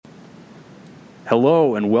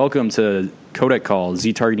Hello and welcome to Codec Call,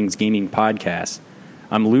 Z Targeting's gaming podcast.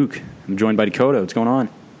 I'm Luke. I'm joined by Dakota. What's going on?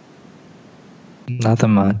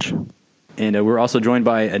 Nothing much. And we're also joined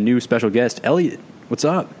by a new special guest, Elliot. What's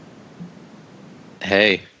up?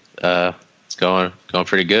 Hey, it's going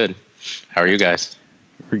pretty good. How are you guys?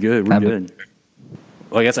 We're good. We're good.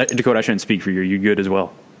 Well, I guess Dakota, I shouldn't speak for you. You're good as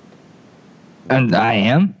well. And I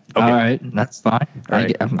am. Okay. All right, that's fine. All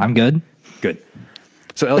right. I'm good. Good.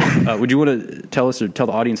 So, Elliot, would you want to tell us or tell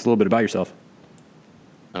the audience a little bit about yourself?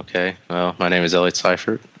 Okay. Well, my name is Elliot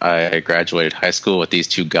Seifert. I graduated high school with these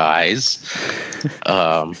two guys. Skip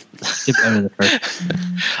over the first.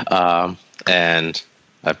 And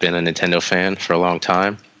I've been a Nintendo fan for a long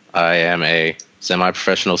time. I am a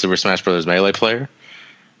semi-professional Super Smash Bros. Melee player.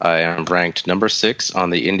 I am ranked number 6 on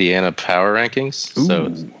the Indiana Power Rankings. Ooh.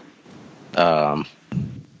 So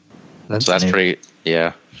that's pretty.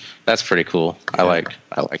 Yeah, that's pretty cool. I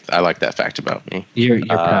like that fact about me. You're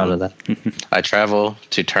proud of that. I travel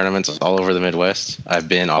to tournaments all over the Midwest. I've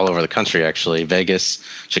been all over the country, actually. Vegas,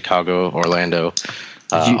 Chicago, Orlando.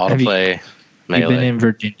 All to play Melee. You've been in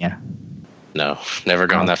Virginia. No, never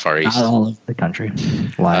gone that far east. Not all over the country.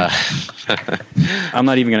 Why? I'm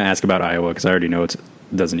not even going to ask about Iowa because I already know it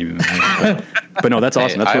doesn't even matter. But no, that's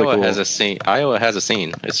awesome. That's Iowa really cool. has a scene. Iowa has a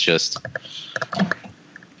scene. It's just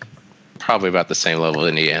probably about the same level as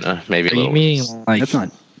Indiana, maybe a Are little. you meaning like That's not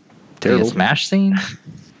the terrible. Smash scene?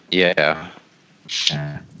 Yeah.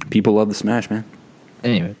 People love the Smash, man.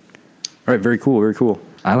 Anyway, All right, very cool. Very cool.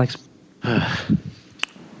 I like.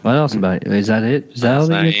 What else about it? Is that it? Is that all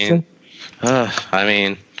that you have to say? I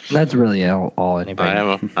mean, That's really all anybody.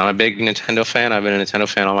 I'm a big Nintendo fan. I've been a Nintendo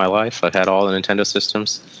fan all my life. I've had all the Nintendo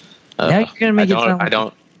systems. Now you're gonna make it sound like I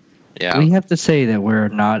don't. Yeah. We have to say that we're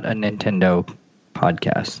not a Nintendo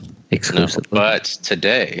podcast exclusively. No, but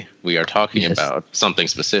today we are talking Yes. about something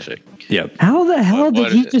specific. Yep. How the hell What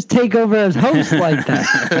did he is it? just take over as host like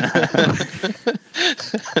that?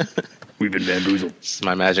 We've been bamboozled. It's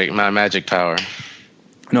my magic power.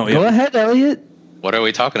 No, Go yeah. ahead, Elliot. What are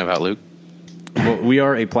we talking about, Luke? Well, we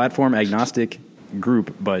are a platform agnostic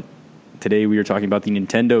group, but today we are talking about the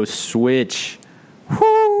Nintendo Switch.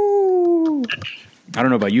 Woo! I don't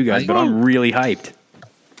know about you guys, but I'm really hyped.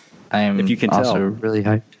 I am If you can also tell. really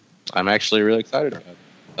hyped. I'm actually really excited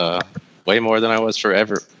about it. Way more than I was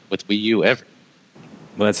forever with Wii U ever.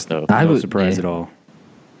 Well, that's no I would- surprise yeah. at all.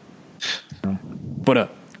 But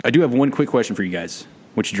I do have one quick question for you guys.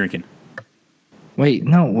 What you drinking? Wait,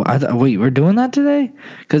 no. Wait, we're doing that today?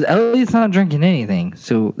 Because Elliot's not drinking anything,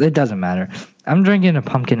 so it doesn't matter. I'm drinking a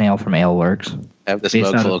pumpkin ale from Ale Works. Have this Based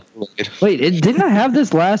mug on- full of Kool-Aid. Wait, didn't I have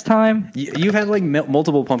this last time? You've had like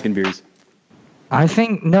multiple pumpkin beers. I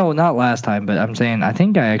think, no, not last time, but I'm saying, I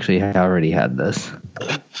think I actually already had this.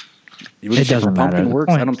 It doesn't matter. Pumpkin The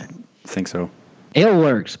Works? I point- don't think so. Ale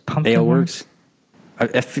Works. Pumpkin Ale Works?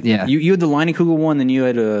 Yeah. You had the Leinenkugel one, then you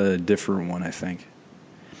had a different one, I think.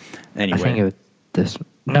 Anyway. I think it was this.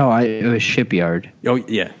 No, it was Shipyard. Oh,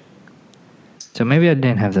 yeah. So maybe I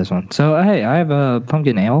didn't have this one. So hey, I have a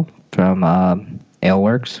pumpkin ale from Ale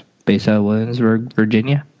Works, based out of Williamsburg,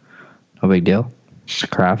 Virginia. No big deal. It's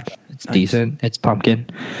craft. It's Nice. decent. It's pumpkin.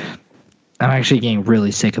 I'm actually getting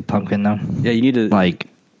really sick of pumpkin though. Yeah, you need to Like,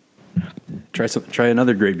 try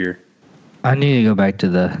another great beer. I need to go back to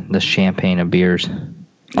the champagne of beers,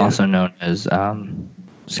 also known as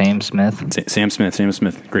Sam Smith. Sam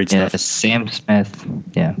Smith. Great Yeah, stuff. Sam Smith.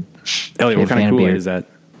 Yeah. Elliot, what kind Champagne of Kool-Aid beer. is that?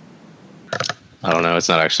 I don't know. It's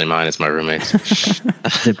not actually mine. It's my roommate's.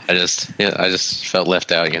 I just felt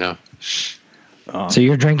left out. You know. So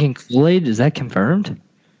you're drinking Kool-Aid? Is that confirmed?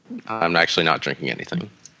 I'm actually not drinking anything.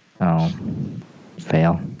 Oh,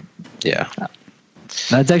 fail. Yeah.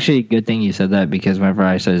 That's actually a good thing you said that, because whenever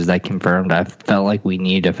I said, is that confirmed, I felt like we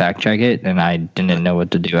needed to fact check it, and I didn't know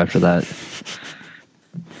what to do after that.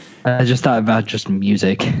 I just thought about just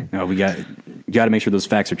music. No, we got to make sure those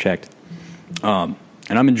facts are checked.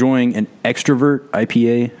 And I'm enjoying an Extrovert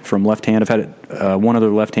IPA from Left Hand. I've had one other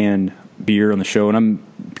Left Hand beer on the show, and I'm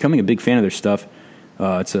becoming a big fan of their stuff.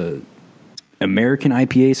 It's a American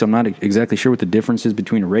IPA, so I'm not exactly sure what the difference is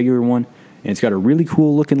between a regular one, and it's got a really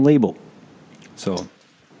cool looking label. So,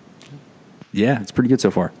 yeah, it's pretty good so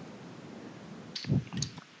far.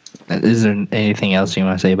 Is there anything else you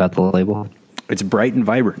want to say about the label? It's bright and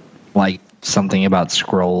vibrant. Like something about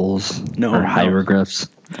scrolls No, or no. hieroglyphs?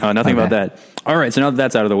 Nothing Okay. about that. All right, so now that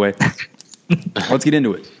that's out of the way, let's get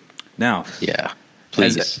into it. Now, Yeah.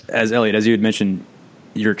 Please. as Elliot, as you had mentioned,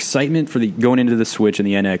 your excitement for the going into the Switch and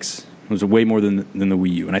the NX was way more than the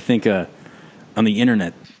Wii U, and I think on the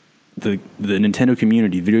internet, the Nintendo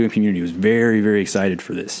community, video game community, was very, very excited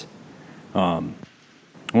for this.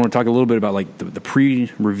 I want to talk a little bit about like the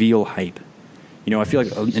pre-reveal hype. You know, I feel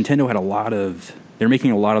like Nintendo had they're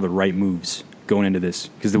making a lot of the right moves going into this,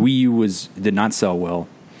 because the Wii U did not sell well.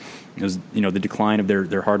 It was, you know, the decline of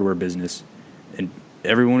their hardware business, and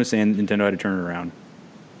everyone was saying Nintendo had to turn it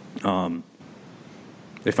around.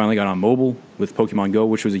 They finally got on mobile with Pokemon Go,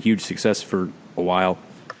 which was a huge success for a while.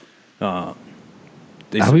 Are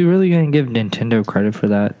we really going to give Nintendo credit for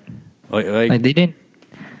that? Like they didn't.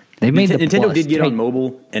 They made Nintendo did get on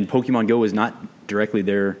mobile, and Pokemon Go was not directly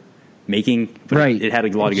their making, but right. it had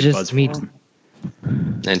a lot of good buzz for them.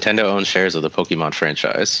 Nintendo owns shares of the Pokemon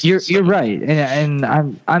franchise. You're right, and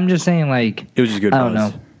I'm just saying, like, it was just good. I don't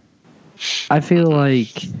know. I feel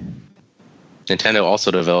like Nintendo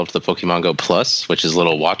also developed the Pokemon Go Plus, which is a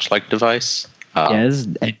little watch-like device. Yes,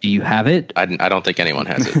 do you have it? I don't think anyone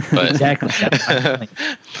has it. But exactly.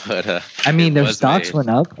 But I mean, their stocks went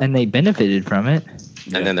up, and they benefited from it.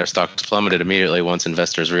 And then their stocks plummeted immediately once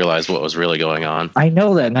investors realized what was really going on. I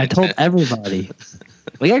know that, and I told everybody.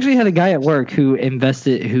 We actually had a guy at work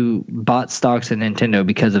who bought stocks in Nintendo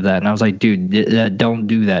because of that, and I was like, dude, don't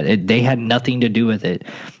do that. They had nothing to do with it.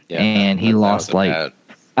 Yeah, and he lost I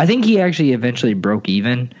think he actually eventually broke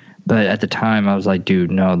even, but at the time I was like,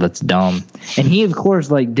 dude, no, that's dumb. And he, of course,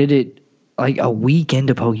 like did it like a week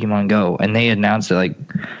into Pokemon Go, and they announced it like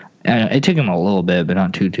it took him a little bit, but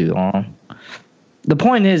not too long. The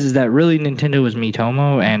point is that really Nintendo was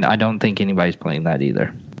Miitomo, and I don't think anybody's playing that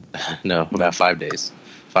either. No, about 5 days.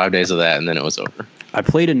 5 days of that, and then it was over. I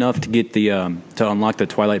played enough to get the to unlock the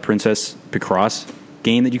Twilight Princess Picross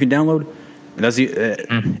game that you can download. And that's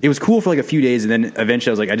it was cool for like a few days, and then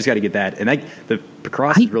eventually I was like, I just got to get that. And the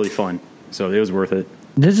Picross is really fun, so it was worth it.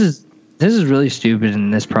 This is really stupid,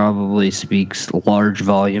 and this probably speaks large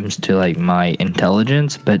volumes to like my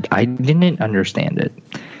intelligence, but I didn't understand it.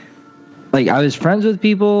 Like, I was friends with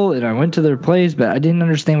people, and I went to their place, but I didn't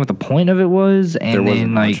understand what the point of it was. And there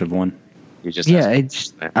wasn't then, much of one. I was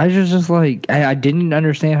just like, I didn't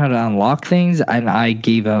understand how to unlock things, and I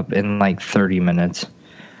gave up in like 30 minutes.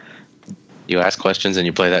 You ask questions and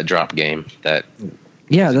you play that drop game. That's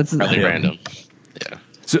really random. Yeah.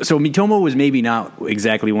 So Miitomo was maybe not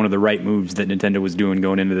exactly one of the right moves that Nintendo was doing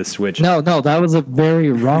going into the Switch. No, that was a very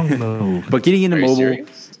wrong move. But getting into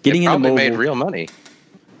mobile, made real money.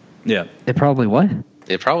 Yeah. It probably what?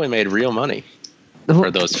 It probably made real money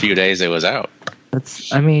for those few days it was out. Do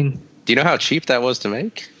you know how cheap that was to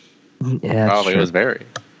make? Yeah, probably was very.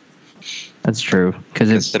 That's true,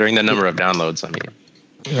 considering the number of downloads. I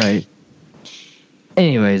mean, right.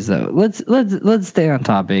 Anyways, though, let's stay on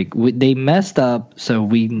topic. They messed up, so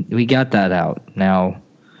we got that out now.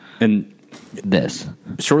 And this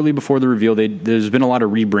shortly before the reveal, there's been a lot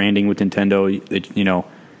of rebranding with Nintendo. They,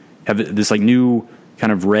 have this like new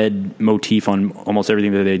kind of red motif on almost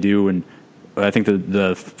everything that they do, and I think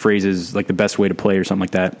the phrase is like the best way to play or something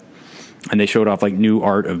like that. And they showed off like new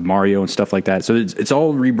art of Mario and stuff like that. So it's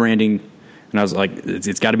all rebranding, and I was like,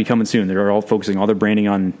 it's got to be coming soon. They're all focusing all their branding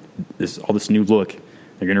on all this new look.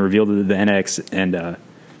 They're going to reveal the NX and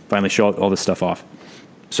finally show all this stuff off.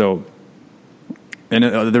 So, and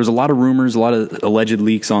there's a lot of rumors, a lot of alleged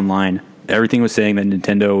leaks online. Everything was saying that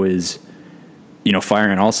Nintendo is,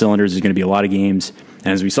 firing on all cylinders. There's going to be a lot of games.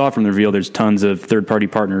 And as we saw from the reveal, there's tons of third-party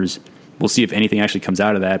partners. We'll see if anything actually comes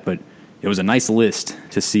out of that, but it was a nice list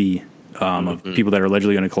to see of people that are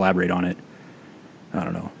allegedly going to collaborate on it. I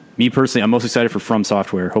don't know. Me personally, I'm most excited for From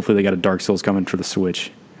Software. Hopefully they got a Dark Souls coming for the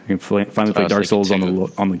Switch. I can finally play Dark Souls on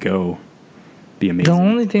the go. Be amazing. The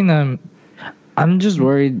only thing that I'm just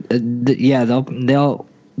worried, they'll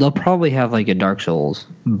probably have like a Dark Souls,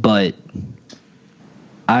 but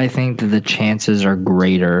I think that the chances are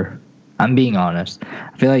greater. I'm being honest.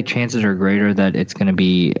 I feel like chances are greater that it's going to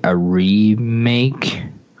be a remake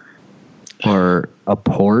or a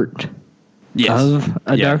port of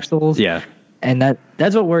a Dark Souls. Yeah. And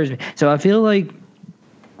that's what worries me. So I feel like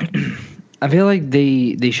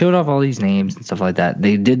they showed off all these names and stuff like that.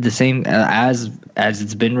 They did the same as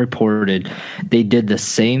it's been reported. They did the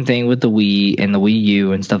same thing with the Wii and the Wii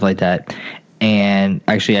U and stuff like that. And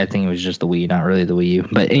actually, I think it was just the Wii, not really the Wii U.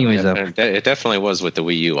 But anyways, it definitely was with the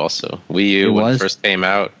Wii U also. Wii U, when it first came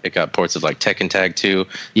out, it got ports of like Tekken Tag 2,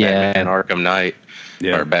 Batman Arkham Knight,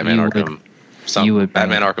 or Batman Arkham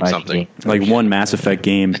something. Like one Mass Effect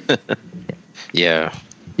game. Yeah.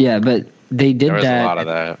 Yeah, but they did that. There was a lot of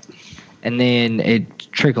that. And then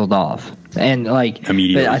it trickled off. And like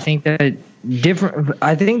immediately. But I think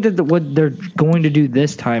that what they're going to do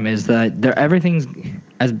this time is that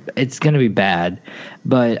it's going to be bad,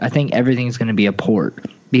 but I think everything's going to be a port.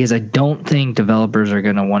 because I don't think developers are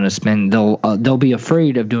going to want to spend. They'll be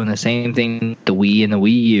afraid of doing the same thing the Wii and the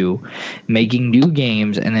Wii U, making new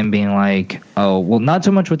games and then being like, oh, well, not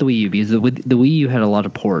so much with the Wii U because the Wii U had a lot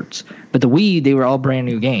of ports, but the Wii, they were all brand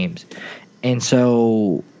new games, and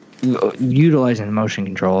so utilizing the motion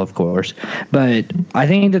control, of course. But I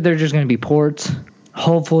think that they're just going to be ports.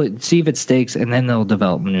 Hopefully, see if it sticks, and then they'll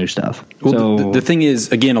develop new stuff. Well, so the thing is,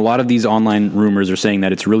 again, a lot of these online rumors are saying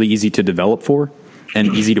that it's really easy to develop for and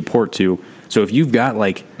easy to port to. So if you've got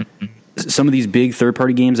like some of these big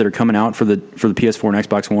third-party games that are coming out for the PS4 and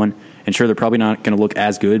Xbox One, and sure, they're probably not going to look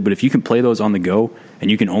as good, but if you can play those on the go, and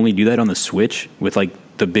you can only do that on the Switch with like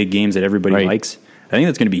the big games that everybody likes, I think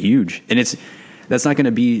that's going to be huge. And that's not going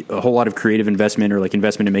to be a whole lot of creative investment or like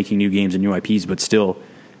investment in making new games and new IPs, but still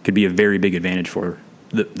could be a very big advantage for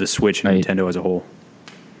the Switch and Nintendo as a whole.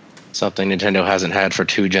 Something Nintendo hasn't had for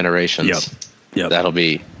 2 generations. Yep. That'll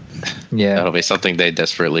be something they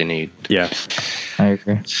desperately need. Yeah, I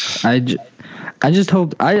agree. I just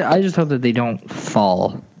hope that they don't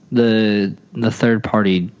fall. The third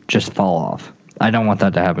party just fall off. I don't want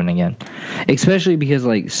that to happen again, especially because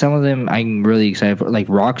like some of them I'm really excited for, like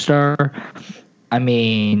Rockstar. I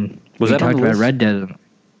mean, was we that talked on the about list? Red Dead?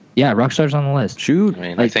 Yeah, Rockstar's on the list. Shoot. I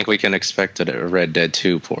mean, I think we can expect a Red Dead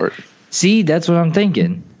 2 port. See, that's what I'm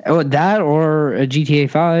thinking. Oh, that or a GTA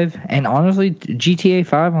 5. And honestly, GTA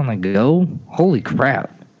 5 on the go, holy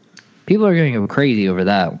crap. People are going to go crazy over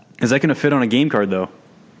that. Is that going to fit on a game card, though?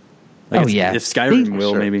 Like if Skyrim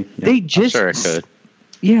will, maybe. Yeah. They just... I'm sure it could.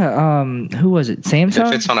 Yeah, who was it? Samsung?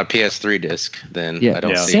 If it's on a PS3 disc, then I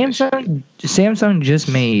don't see Samsung just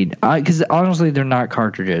made... Because honestly, they're not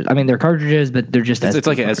cartridges. I mean, they're cartridges, but they're just... It's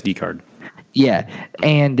like an SD card. Yeah,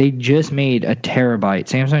 and they just made a terabyte.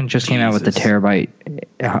 Samsung just came out with the terabyte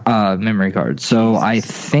memory card. So I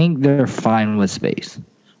think they're fine with space.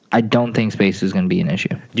 I don't think space is going to be an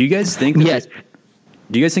issue. Do you guys think that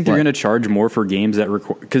Do you guys think they're going to charge more for games that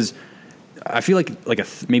require... Because I feel like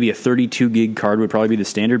maybe a 32 gig card would probably be the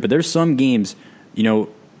standard, but there's some games,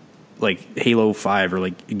 like Halo 5 or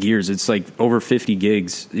like Gears, it's like over 50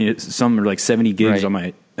 gigs. Some are like 70 gigs on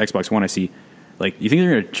my Xbox One, I see. Like, you think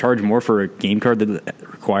they're going to charge more for a game card that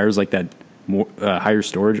requires like that more higher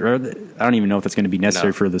storage? Or I don't even know if that's going to be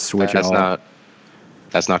necessary for the Switch at all.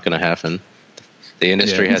 That's not going to happen. The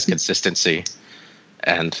industry has consistency,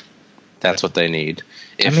 and that's what they need.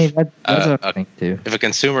 That's what I think too. If a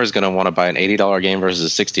consumer is going to want to buy an $80 game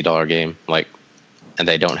versus a $60 game, and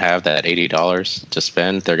they don't have that $80 to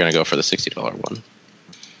spend, they're going to go for the $60 one.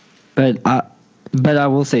 But I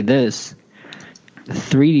will say this: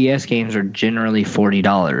 3DS games are generally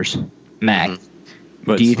 $40 max. Mm-hmm.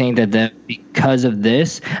 But do you think that because of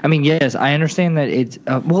this? I mean, yes, I understand that it's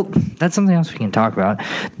that's something else we can talk about.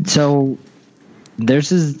 So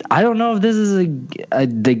I don't know if this is a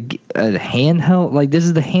handheld, like this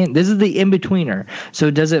is the in-betweener.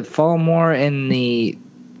 So does it fall more in the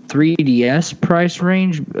 3DS price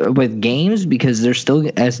range with games because they're still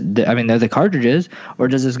they're the cartridges, or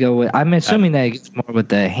does this go with? I'm assuming that it gets more with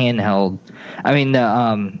the handheld. I mean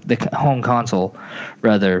the home console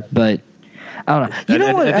rather, but I don't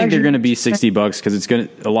know. I think they're going to be $60 because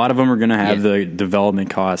a lot of them are going to have the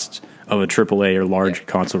development costs of a AAA or large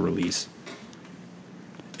console release.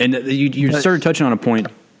 And you started touching on a point.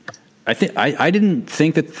 I didn't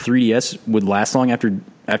think that the 3DS would last long after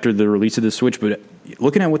the release of the Switch, but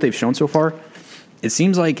looking at what they've shown so far, it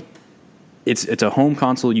seems like it's a home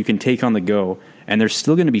console you can take on the go, and there's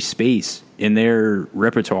still going to be space in their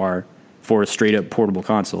repertoire for a straight up portable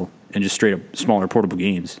console and just straight up smaller portable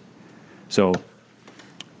games. So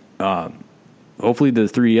hopefully the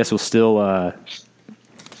 3DS will still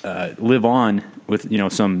live on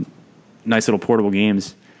with some nice little portable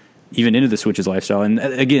games even into the Switch's lifestyle. And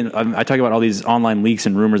again, I talk about all these online leaks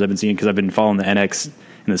and rumors I've been seeing because I've been following the NX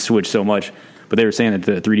and the Switch so much. But they were saying that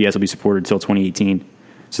the 3DS will be supported until 2018.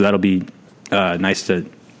 So that'll be nice to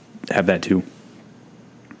have that too.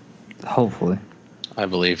 Hopefully. I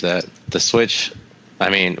believe that. The Switch,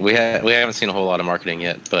 we haven't seen a whole lot of marketing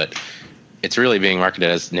yet, but it's really being marketed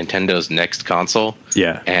as Nintendo's next console.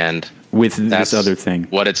 Yeah. And with this other thing.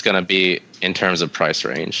 What it's going to be in terms of price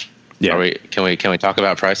range. Yeah. Can we talk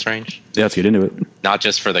about price range? Yeah, let's get into it. Not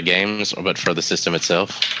just for the games, but for the system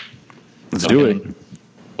itself. Let's do it.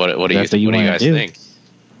 What do you guys think?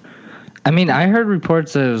 I heard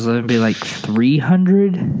reports that it was going to be like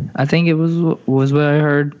 300. I think it was what I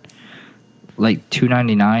heard. Like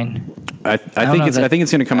 $299. I think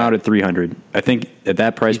it's going to come out at 300. I think at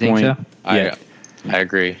that price point. So? Yeah. I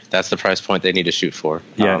agree. That's the price point they need to shoot for.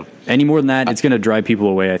 Yeah. Any more than that, it's going to drive people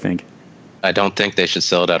away, I think. I don't think they should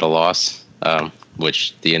sell it at a loss,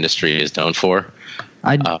 which the industry is known for.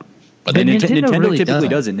 But Nintendo really typically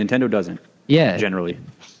doesn't. Nintendo doesn't. Yeah. Generally.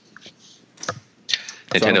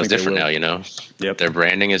 Nintendo different now, you know. Yep. Their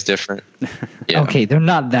branding is different. Yeah. Okay, they're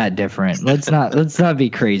not that different. Let's not be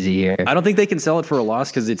crazy here. I don't think they can sell it for a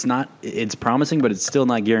loss because it's promising, but it's still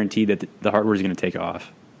not guaranteed that the hardware is going to take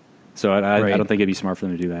off. So I don't think it'd be smart for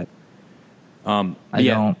them to do that. I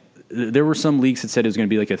don't. There were some leaks that said it was going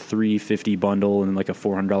to be like a $350 bundle and like a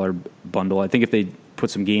 $400 bundle. I think if they put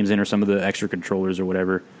some games in or some of the extra controllers or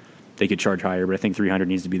whatever, they could charge higher. But I think $300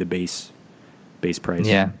 needs to be the base price.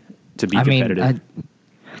 Yeah. To be competitive.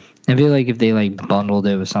 I feel like if they like bundled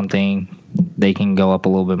it with something, they can go up a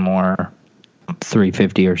little bit more,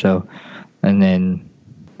 $350 or so, and then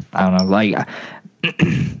I don't know. Like,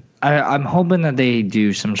 I'm hoping that they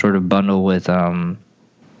do some sort of bundle with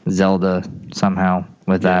Zelda somehow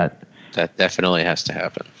with that. That definitely has to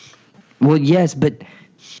happen. Well, yes, but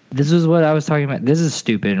this is what I was talking about. This is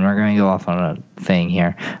stupid, and we're going to go off on a thing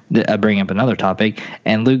here. Bring up another topic,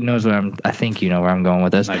 and Luke knows I think you know where I'm going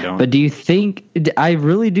with this. I don't. But do you think, I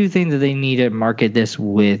really do think that they need to market this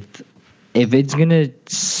with, if it's going to,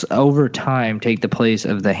 over time, take the place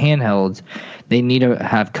of the handhelds, they need to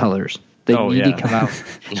have colors. They need to come out.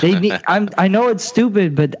 They need. I know it's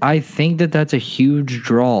stupid, but I think that that's a huge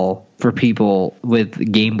draw for people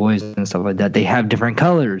with Game Boys and stuff like that. They have different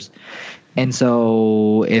colors. And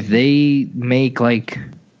so if they make like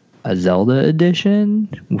a Zelda edition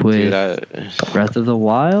with Breath of the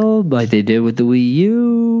Wild like they did with the Wii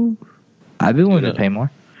U, I'd be willing to pay more.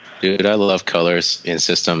 Dude, I love colors in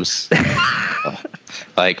systems.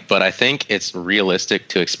 But I think it's realistic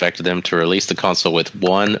to expect them to release the console with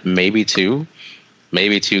one, maybe two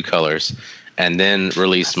colors, and then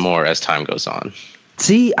release more as time goes on.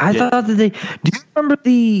 See, I thought that do you remember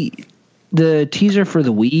the teaser for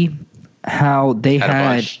the Wii? How they had a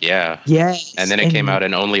bunch, yeah. And then it came out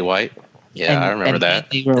in only white. Yeah, I remember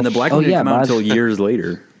that. And the black one didn't come out until years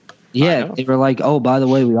later. Yeah, they were like, oh, by the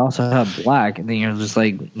way, we also have black. And then you're just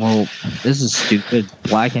like, well, this is stupid.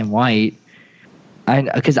 Black and white.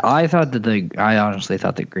 Because I honestly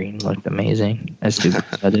thought the green looked amazing. As stupid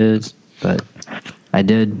as that is. But I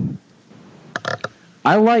did.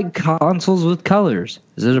 I like consoles with colors.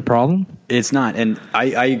 Is it a problem? It's not. And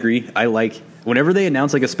I agree. I like, whenever they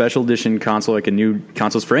announce like a special edition console, like a new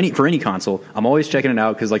consoles for any console, I'm always checking it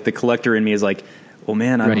out because like the collector in me is like, well,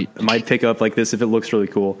 man, I might pick up like this if it looks really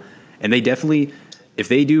cool. And they definitely, if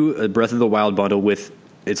they do a Breath of the Wild bundle with,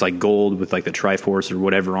 it's like gold with like the Triforce or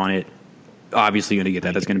whatever on it, obviously you're going to get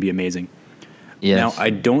that. That's going to be amazing. Yes. Now, I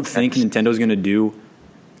don't think Nintendo's going to do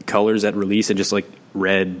colors at release and just like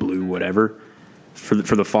red, blue, whatever, for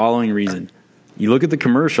the following reason. You look at the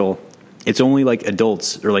commercial, it's only like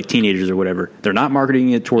adults or like teenagers or whatever. They're not marketing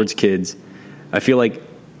it towards kids. I feel like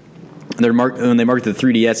when they market the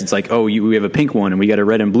 3DS, it's like, oh, we have a pink one and we got a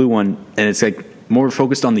red and blue one, and it's like more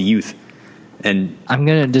focused on the youth. And I'm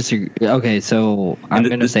going to disagree. Okay, so I'm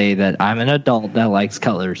going to say that I'm an adult that likes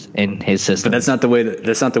colors in his system. But that's not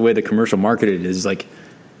the way the commercial marketed is. Like,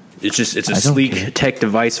 it's a sleek tech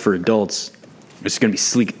device for adults. It's going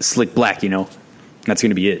to be slick black, you know. That's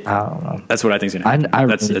going to be it. I don't know. That's what I think is going to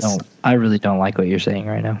happen. I really don't like what you're saying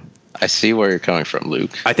right now. I see where you're coming from,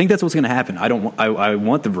 Luke. I think that's what's going to happen. I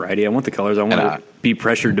want the variety. I want the colors. I want to be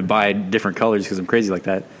pressured to buy different colors because I'm crazy like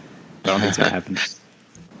that. But I don't think it's going to happen.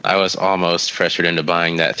 I was almost pressured into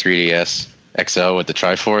buying that 3DS XL with the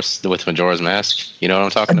Triforce with Majora's Mask. You know what I'm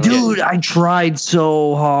talking about? Dude, I tried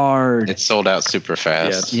so hard. It sold out super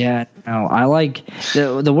fast. Yeah, no, I like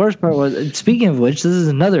the worst part was, speaking of which, this is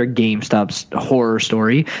another GameStop's horror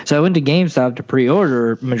story. So I went to GameStop to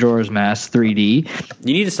pre-order Majora's Mask 3D.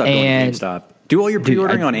 You need to stop going to GameStop. Do all your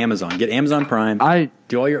pre-ordering on Amazon. Get Amazon Prime.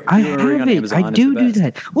 Do all your pre-ordering on Amazon. I do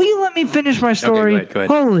that. Will you let me finish my story? Okay, go ahead.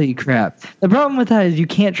 Holy crap. The problem with that is you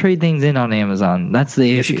can't trade things in on Amazon. That's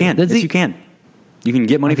the issue. You can. You can. You can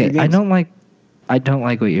get money for your games. I don't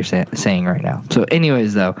like what you're saying right now. So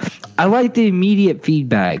anyways, though, I like the immediate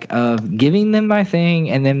feedback of giving them my thing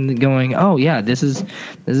and then going, oh, yeah, this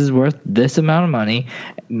is worth this amount of money.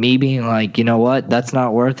 Me being like, you know what, that's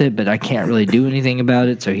not worth it, but I can't really do anything about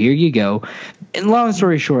it, so here you go. And long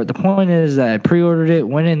story short, the point is that I pre-ordered it,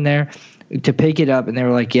 went in there to pick it up, and they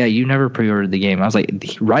were like, yeah, you never pre-ordered the game. I was like,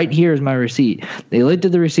 right here is my receipt. They looked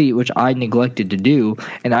at the receipt, which I neglected to do,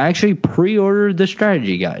 and I actually pre-ordered the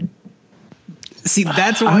strategy guide. See,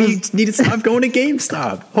 that's why you need to stop going to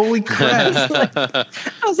GameStop. Holy crap. I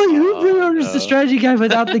was like, who pre-orders the strategy guide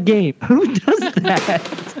without the game? Who does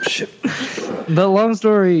that? Shit. But long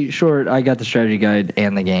story short, I got the strategy guide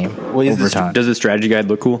and the game over time. Does the strategy guide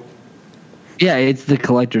look cool? Yeah, it's the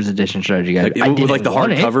collector's edition strategy guide. With like the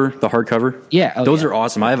hardcover. The hardcover. Yeah, those are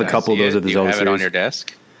awesome. I have a couple of those at the Zelda series. You have it on your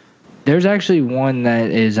desk? There's actually one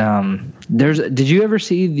that is Did you ever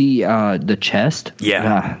see the chest?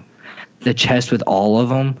 Yeah. The chest with all of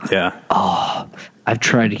them. Yeah. Oh, I've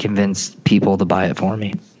tried to convince people to buy it for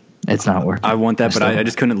me. It's not working. I want that, but I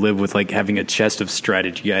just couldn't live with like having a chest of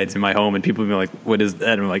strategy guides in my home, and people would be like, "What is that?"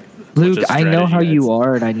 And I'm like, Luke, I know how you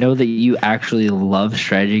are, and I know that you actually love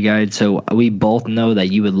strategy guides. So we both know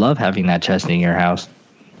that you would love having that chest in your house,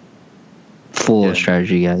 full of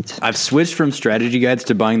strategy guides. I've switched from strategy guides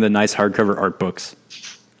to buying the nice hardcover art books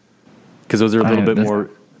because those are a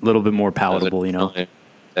little bit more palatable. You know,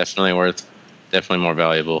 definitely more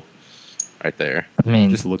valuable. Right there. I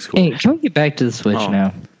mean, just looks cool. Hey, can we get back to the Switch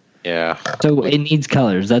now? Yeah. So it needs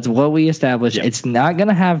colors. That's what we established. Yeah. It's not going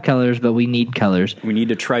to have colors, but we need colors. We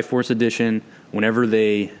need a Triforce edition. Whenever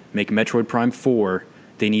they make Metroid Prime 4,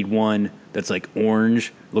 they need one that's like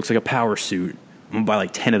orange, looks like a power suit. I'm going to buy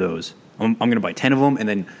like 10 of those. I'm going to buy 10 of them and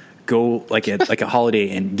then go like a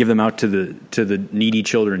holiday and give them out to the needy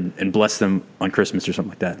children and bless them on Christmas or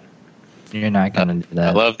something like that. You're not going to do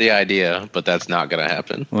that. I love the idea, but that's not going to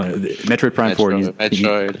happen. Well, Metroid Prime 4.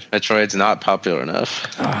 Metroid's not popular enough.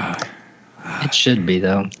 It should be,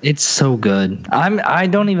 though. It's so good. I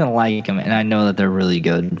don't even like them, and I know that they're really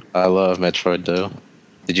good. I love Metroid, though.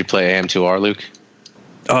 Did you play AM2R, Luke?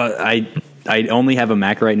 I only have a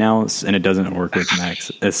Mac right now, and it doesn't work with Macs.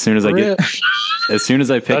 As soon as I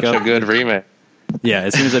pick up a good remake. Yeah,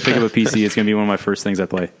 as soon as I pick up a PC, it's going to be one of my first things I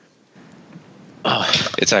play. Oh,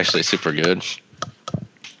 it's actually super good.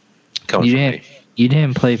 You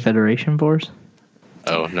didn't play Federation Force?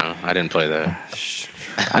 Oh no, I didn't play that.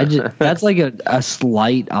 That's like a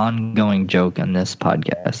slight ongoing joke on this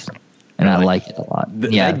podcast, and I like it a lot.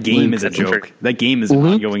 That game is a joke. That game is an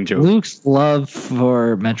ongoing joke. Luke's love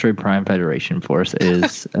for Metroid Prime Federation Force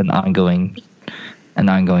is an ongoing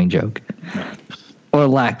joke, or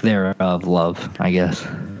lack thereof love, I guess.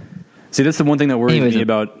 See, that's the one thing that worries me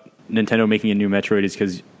about Nintendo making a new Metroid is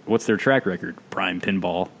because what's their track record? Prime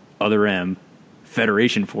Pinball, Other M,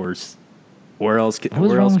 Federation Force. Where else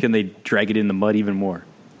can they drag it in the mud even more?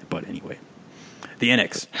 But anyway, the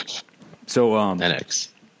NX. So NX.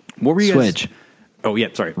 What were you Switch? Guys? Oh yeah,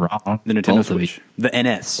 sorry. Wrong. The Nintendo Switch. The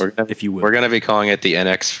NS, if you will. We're gonna be calling it the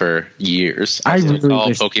NX for years. I really call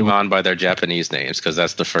Pokemon by their Japanese names because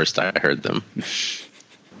that's the first I heard them.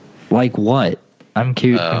 Like what? I'm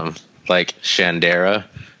cute. Like Shandera,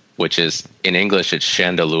 which is in English it's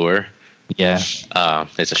Chandelure. Yeah.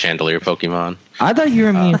 It's a chandelier Pokemon. I thought you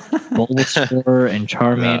were mean Bulbasaur and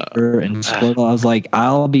Charmander and Squirtle. I was like,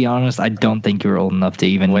 I'll be honest, I don't think you were old enough to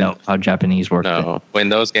even know how Japanese worked. No, when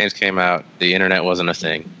those games came out, the internet wasn't a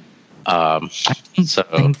thing. I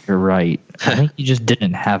think you're right. I think you just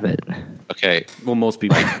didn't have it. Okay. Well, most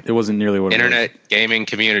people, it wasn't nearly what internet gaming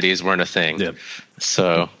communities weren't a thing. Yep.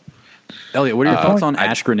 So, Elliot, what are your thoughts on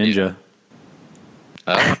Ash Greninja?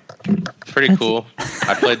 Pretty cool.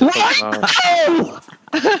 I played the Pokemon.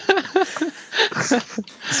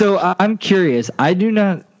 So I'm curious. I do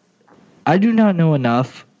not know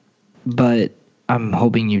enough, but I'm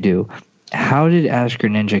hoping you do. How did Ash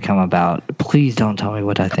Greninja come about? Please don't tell me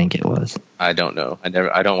what I think it was. I don't know. I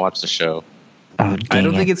don't watch the show. Oh, I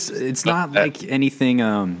don't think it's not like anything.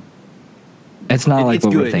 It's not like it's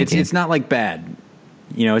what good. we're thinking. It's not like bad.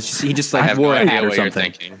 You know, it's just he just like I have wore no a hat idea or what you're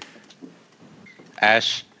something. thinking.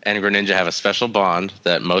 Ash and Greninja have a special bond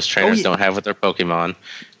that most trainers don't have with their Pokemon,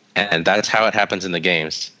 and that's how it happens in the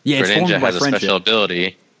games. Yeah, Greninja has a special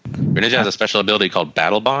ability. Greninja has a special ability called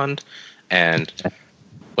Battle Bond, and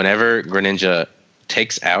whenever Greninja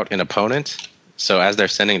takes out an opponent, so as they're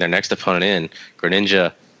sending their next opponent in,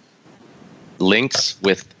 Greninja links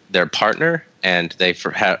with their partner, and they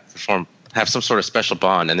have some sort of special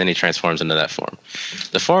bond, and then he transforms into that form.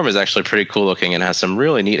 The form is actually pretty cool looking and has some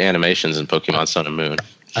really neat animations in Pokemon Sun and Moon.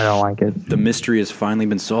 I don't like it. The mystery has finally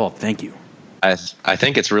been solved. Thank you. I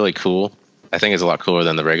think it's really cool. I think it's a lot cooler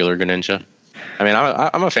than the regular Greninja. I mean,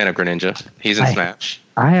 I'm a fan of Greninja. He's in Smash.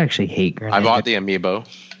 I actually hate Greninja. I bought the amiibo.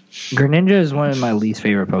 Greninja is one of my least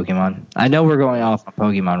favorite Pokemon. I know we're going off on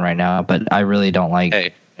Pokemon right now, but I really don't like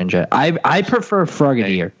Greninja. I prefer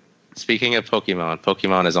Frogadier. Hey, speaking of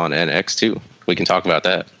Pokemon is on NX too. We can talk about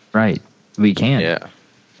that. Right. We can. Yeah.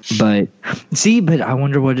 But I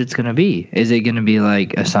wonder what it's going to be. Is it going to be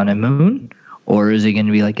like a Sun and Moon? Or is it going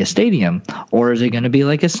to be like a Stadium? Or is it going to be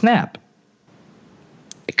like a Snap?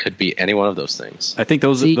 It could be any one of those things. I think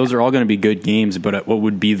those are all going to be good games, but what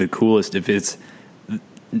would be the coolest if it's,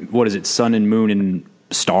 what is it, Sun and Moon and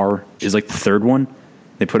Star is like the third one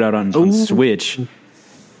they put out on Switch.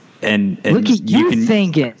 and Look at you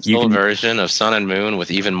thinking. Full version of Sun and Moon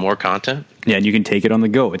with even more content. Yeah, and you can take it on the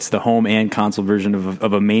go. It's the home and console version of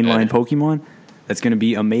a mainline Pokemon. That's going to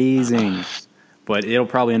be amazing. But it'll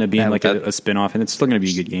probably end up being like a spin-off, and it's still going to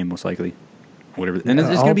be a good game, most likely. Whatever. And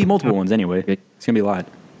there's going to be multiple ones anyway. It's going to be a lot.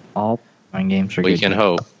 All Pokemon games are good. We can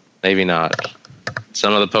hope. Maybe not.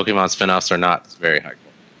 Some of the Pokemon spin-offs are not very high quality.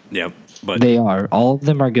 Yeah, but they are. All of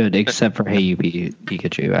them are good except for Hey You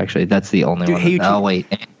Pikachu. Actually, that's the only one. Oh wait,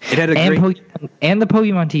 it had a and great Pokemon, and the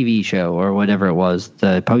Pokemon TV show or whatever it was,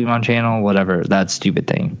 the Pokemon Channel, whatever that stupid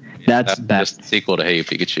thing. That's bad. Just the sequel to Hey You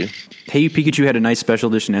Pikachu. Hey You Pikachu had a nice special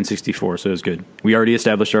edition N64, so it was good. We already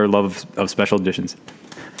established our love of special editions.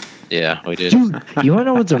 Yeah, we did. Dude, you want to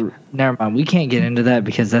know what's a... Never mind, we can't get into that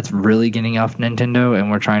because that's really getting off Nintendo and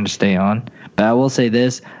we're trying to stay on. But I will say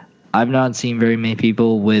this. I've not seen very many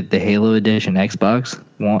people with the Halo Edition Xbox,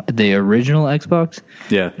 the original Xbox.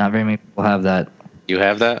 Yeah. Not very many people have that. You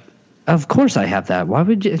have that? Of course I have that. Why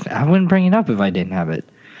would you... I wouldn't bring it up if I didn't have it.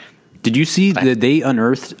 Did you see that they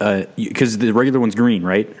unearthed... Because the regular one's green,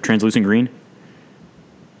 right? Translucent green?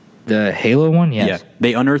 The Halo one? Yes. Yeah.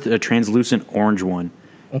 They unearthed a translucent orange one.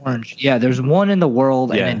 Orange. Yeah, there's one in the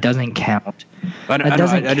world, and it doesn't count. I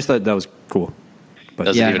just thought that was cool. But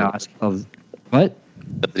Does it even what?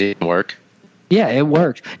 Does it even work? Yeah, it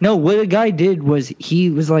worked. No, what the guy did was he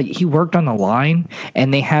worked on the line,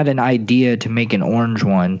 and they had an idea to make an orange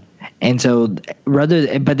one. And so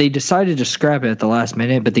but they decided to scrap it at the last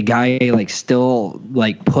minute, but the guy still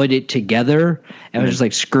put it together and was just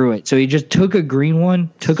like, screw it. So he just took a green one,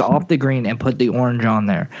 took off the green and put the orange on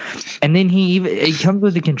there. And then it comes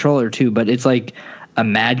with a controller too, but it's like a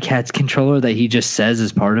Mad Catz controller that he just says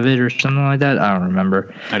is part of it or something like that. I don't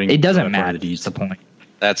remember. It doesn't matter. That's the point.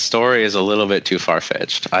 That story is a little bit too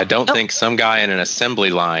far-fetched. I don't think some guy in an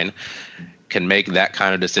assembly line can make that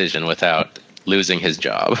kind of decision without losing his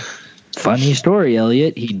job. Funny story,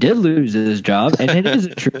 Elliot. He did lose his job, and it is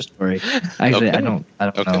a true story. Actually, Okay. I don't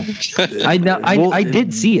Okay. know. I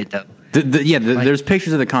did see it though. There's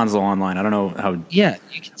pictures of the console online. I don't know how. Yeah,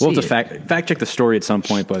 you can see We'll have to fact check the story at some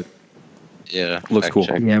point, but Yeah. Looks cool.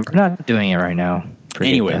 check. Yeah, we're not doing it right now. Forget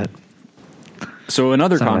Anyway, that. so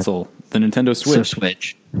another Sorry. console, the Nintendo So Switch.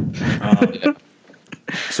 Switch.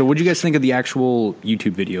 So what do you guys think of the actual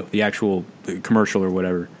YouTube video, the actual commercial or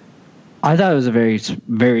whatever? I thought it was a very,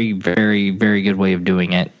 very, very, very good way of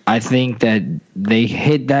doing it. I think that they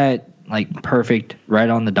hit that perfect, right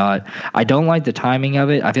on the dot. I don't like the timing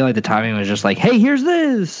of it. I feel like the timing was just like, "Hey, here's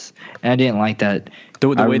this," and I didn't like that. The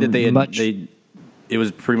way that it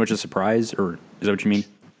was pretty much a surprise, or is that what you mean?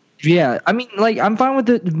 Yeah, I mean, I'm fine with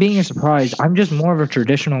it being a surprise. I'm just more of a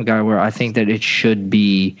traditional guy where I think that it should have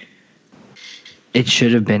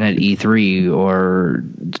been at E3 or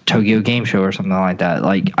Tokyo Game Show or something like that.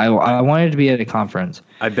 I wanted it to be at a conference.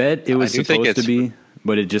 I bet it was I do think supposed to be,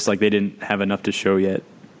 but it just they didn't have enough to show yet,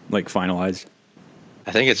 finalized.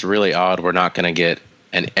 I think it's really odd we're not going to get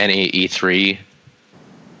any E3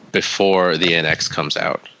 before the NX comes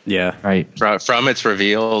out. Yeah. Right. From its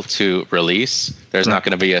reveal to release, there's not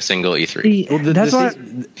going to be a single E3. Well, That's why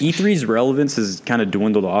E3's relevance has kind of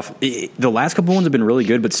dwindled off. The last couple ones have been really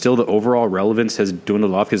good, but still the overall relevance has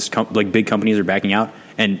dwindled off because big companies are backing out,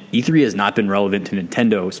 and E3 has not been relevant to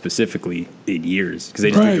Nintendo specifically in years because they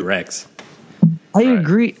just do directs. I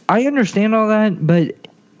agree. I understand all that, but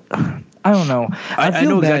I don't know. I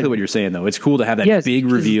know exactly what you're saying, though. It's cool to have that big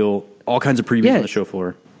reveal, all kinds of previews on the show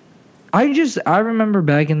floor. I remember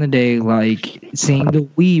back in the day, seeing the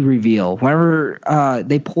Wii reveal. Whenever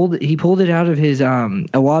he pulled it out of his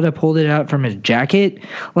Iwata pulled it out from his jacket.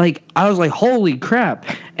 I was like, holy crap!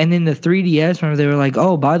 And then the 3DS, whenever they were like,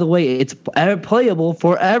 oh, by the way, it's playable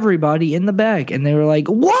for everybody in the back, and they were like,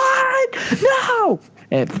 what? No!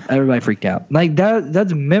 And everybody freaked out.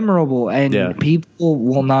 That's memorable, and people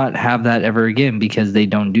will not have that ever again because they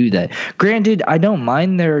don't do that. Granted, I don't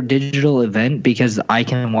mind their digital event because I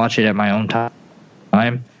can watch it at my own time.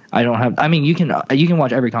 I don't have. I mean, you can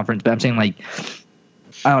watch every conference, but I'm saying I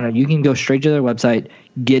don't know. You can go straight to their website,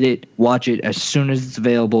 get it, watch it as soon as it's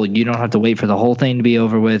available. You don't have to wait for the whole thing to be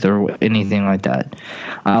over with or anything like that.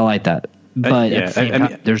 I like that, but at the same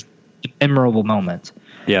time, there's memorable moments.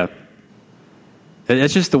 Yeah.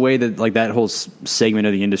 That's just the way that that whole segment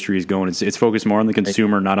of the industry is going. It's focused more on the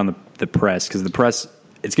consumer, not on the press, because the press,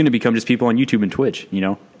 it's going to become just people on YouTube and Twitch,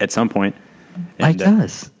 at some point. And, like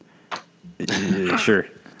us. Sure.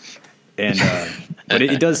 And but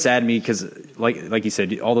it does sadden me because, like you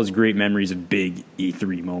said, all those great memories of big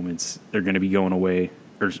E3 moments, they're going to be going away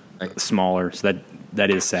or smaller. So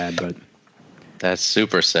that is sad, but that's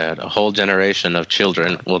super sad. A whole generation of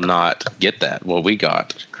children will not get that. What we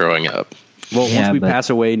got growing up. Well, Yeah, once we but- pass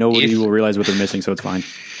away, nobody will realize what they're missing, so it's fine.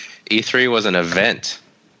 E3 was an event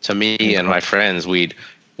to me and my friends. We'd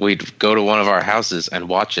go to one of our houses and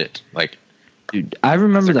watch it, like Dude, I as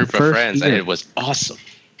remember a the group of first friends, year. and it was awesome.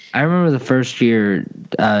 I remember the first year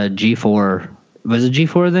G4. Was it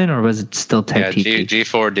G4 then, or was it still Tech Yeah, TV?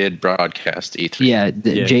 G4 did broadcast E3. Yeah,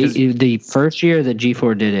 Yeah, the first year that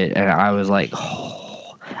G4 did it, and I was like,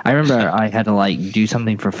 oh. I remember I had to like do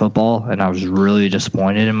something for football, and I was really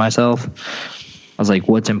disappointed in myself. I was like,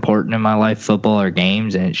 what's important in my life, football or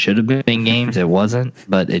games? And it should have been games. It wasn't,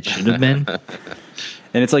 but it should have been.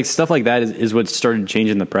 And it's like stuff like that is what started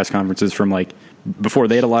changing the press conferences from like before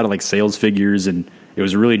they had a lot of like sales figures and it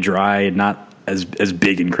was really dry and not as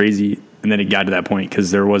big and crazy. And then it got to that point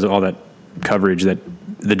because there was all that coverage that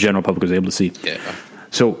the general public was able to see. Yeah.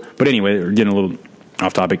 So, but anyway, we're getting a little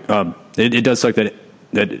off topic. It does suck that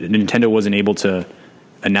Nintendo wasn't able to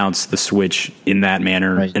announce the Switch in that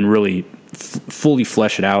manner Right. and really fully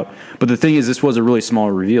flesh it out. But the thing is, this was a really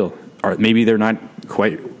small reveal. Or maybe they're not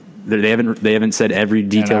quite. They haven't said every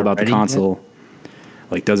detail not about the ready console.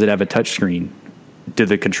 Like, does it have a touch screen? Do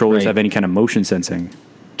the controllers Right. have any kind of motion sensing?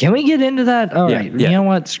 Can we get into that? All Yeah, right. yeah. You know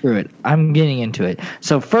what? Screw it. I'm getting into it.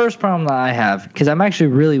 So first problem that I have, because I'm actually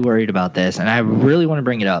really worried about this, and I really want to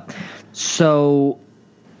bring it up. So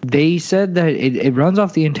they said that it runs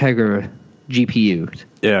off the Integra GPU.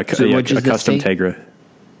 Yeah, So yeah, which is a the custom same- Tegra.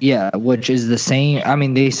 Yeah, which is the same. I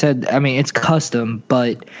mean, they said, I mean, it's custom,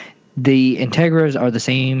 but the Integras are the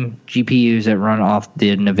same GPUs that run off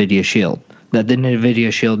the NVIDIA Shield, that the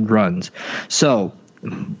NVIDIA Shield runs. So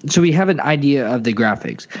we have an idea of the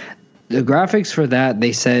graphics. The graphics for that,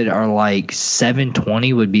 they said, are like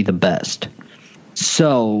 720 would be the best.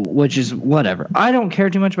 So, which is whatever. I don't care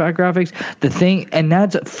too much about graphics. The thing, and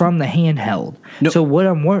that's from the handheld. No. So what?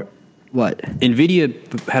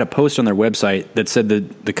 NVIDIA had a post on their website that said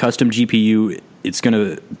that the custom GPU, it's going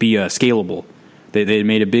to be scalable. They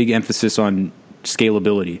made a big emphasis on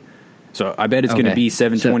scalability. So I bet it's going to Okay. be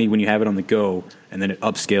 720 when you have it on the go, and then it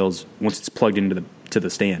upscales once it's plugged into the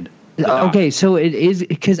stand. Okay, so it is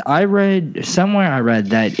because I read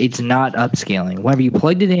that it's not upscaling. Whenever you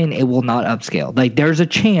plugged it in, it will not upscale. Like there's a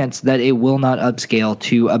chance that it will not upscale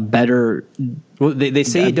to a better. Well, they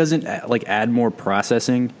say it doesn't like add more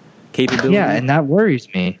processing capability. Yeah, and that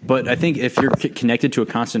worries me. But I think if you're connected to a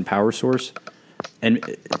constant power source, and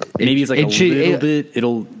maybe it's like it should- little bit,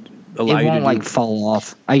 it'll allow It you to won't do. like fall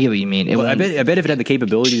off. I get what you mean. It Well, I won't- bet if it had the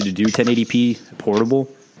capability to do 1080p portable,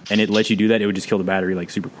 and it lets you do that, it would just kill the battery like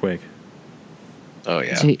super quick. Oh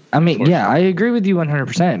yeah. See, I mean, yeah, I agree with you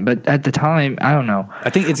 100%. But at the time, I don't know.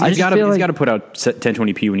 I think it's just got feel to like- put out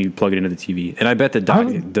 1020p when you plug it into the TV, and I bet the dock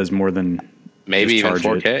does more than Maybe just even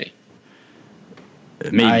charge 4K.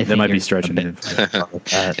 Maybe I that think might be you're stretching a it.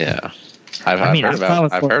 bit- Yeah. I've mean, heard I'm fine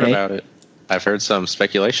with I've heard 4K. about it. I've heard some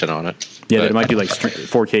speculation on it. Yeah, But that it might be like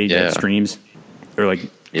 4K Yeah. streams or like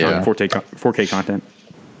Yeah. 4K content.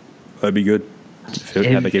 That'd be good if it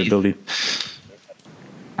had the capability.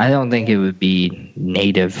 I don't think it would be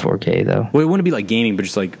native 4K though. Well, it wouldn't be like gaming, but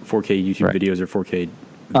just like 4K YouTube Right. videos or 4K.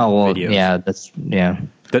 Oh well, videos. yeah, that's yeah.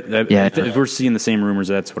 Yeah. If we're seeing the same rumors,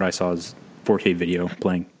 that's what I saw is 4K video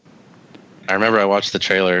playing. I remember I watched the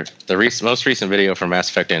trailer, the most recent video for Mass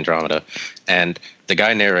Effect Andromeda, and the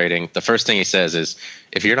guy narrating, the first thing he says is,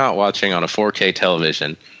 if you're not watching on a 4K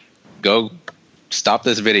television, go stop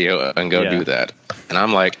this video and go Yeah. do that. And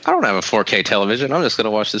I'm like, I don't have a 4K television. I'm just going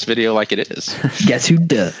to watch this video like it is. Guess who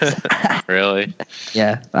does? Really?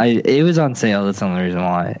 Yeah, it was on sale. That's the only reason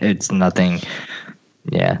why. It's nothing.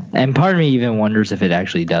 Yeah, and part of me even wonders if it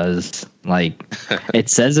actually does. Like, it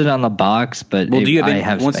says it on the box, but Well, do you I have,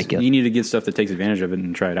 have once speculation. you need to get stuff that takes advantage of it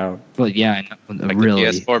and try it out? Well, yeah, I know, Like really. the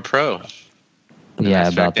PS4 Pro. Yeah,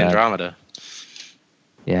 Mass about Effect that. Andromeda.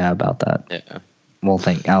 Yeah, about that. Yeah.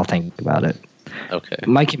 I'll think about it. Okay.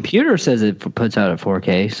 My computer says it puts out at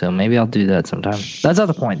 4K, so maybe I'll do that sometime. That's not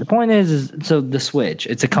the point. The point is so the Switch.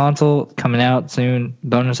 It's a console coming out soon.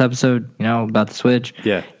 Bonus episode, about the Switch.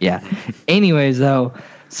 Yeah. Yeah. Anyways, though,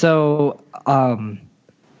 so I'm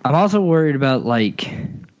also worried about like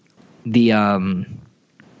the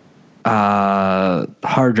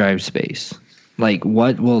hard drive space. Like,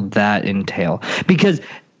 what will that entail? Because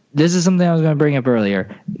this is something I was going to bring up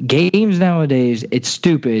earlier. Games nowadays, it's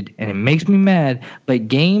stupid and it makes me mad, but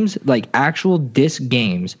games, like actual disc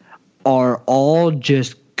games, are all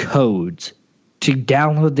just codes to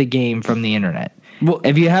download the game from the internet. Well,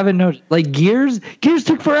 If you haven't noticed, like Gears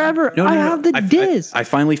took forever. I have the disc. I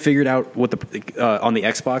finally figured out what on the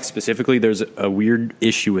Xbox specifically. There's a weird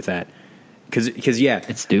issue with that because yeah,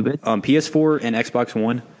 It's stupid. PS4 and Xbox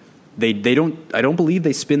One, they don't. I don't believe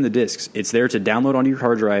they spin the discs. It's there to download onto your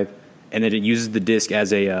hard drive, and then it uses the disc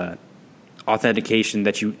as a authentication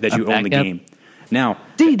that you own the backup? game. Now,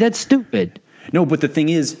 See, that's stupid. no, but the thing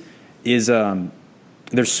is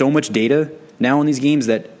there's so much data now in these games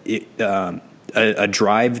that a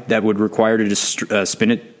drive that would require to just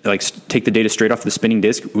spin it, like take the data straight off the spinning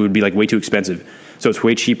disk, would be like way too expensive. So it's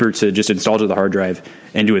way cheaper to just install to the hard drive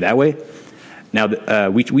and do it that way. Now,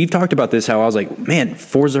 we've talked about this, how I was like, man,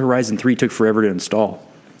 Forza Horizon 3 took forever to install.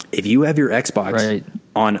 If you have your Xbox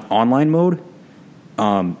on online mode,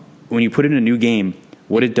 when you put in a new game,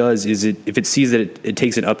 what it does is if it sees that it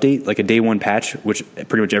takes an update, like a day one patch, which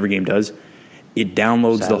pretty much every game does, it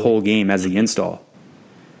downloads the whole game as the install.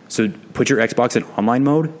 So put your Xbox in online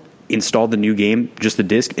mode, install the new game, just the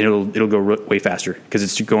disc, and it'll go way faster because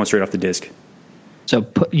it's going straight off the disc. So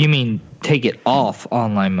you mean take it off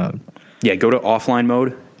online mode? Yeah, go to offline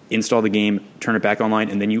mode, install the game, turn it back online,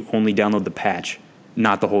 and then you only download the patch,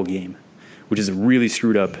 not the whole game, which is a really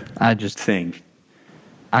screwed up thing.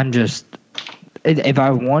 If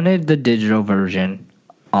I wanted the digital version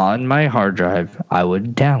on my hard drive, I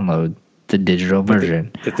would download the digital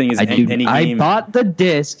version. The thing is, I bought the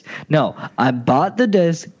disc. No, I bought the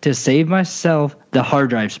disc to save myself the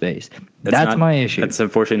hard drive space. That's my issue. That's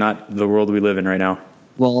unfortunately not the world we live in right now.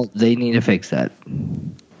 Well, they need to fix that.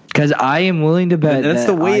 Because I am willing to bet that's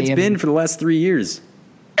the way it's been for the last 3 years.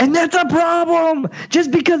 And that's a problem.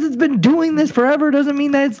 Just because it's been doing this forever doesn't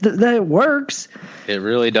mean that it works. It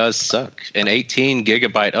really does suck. An 18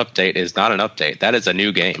 gigabyte update is not an update. That is a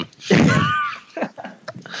new game.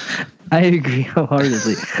 I agree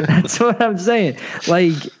wholeheartedly. That's what I'm saying.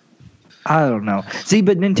 Like, I don't know. See,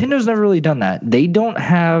 but Nintendo's never really done that. They don't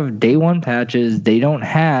have day one patches. They don't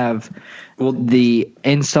have the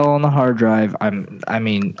install on the hard drive.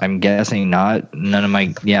 I'm guessing not. None of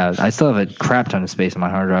my I still have a crap ton of space on my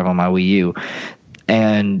hard drive on my Wii U,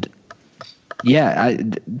 and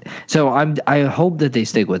I hope that they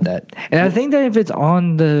stick with that. And I think that if it's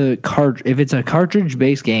on the if it's a cartridge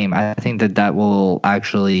based game, I think that will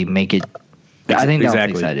actually make it. I think that will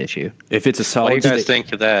fix that issue. If it's a solid, what do you guys think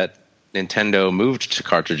that Nintendo moved to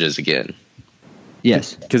cartridges again?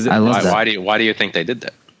 Yes, because I love that. Why do you think they did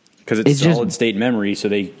that? Because it's solid state memory, so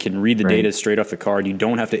they can read the data straight off the card. You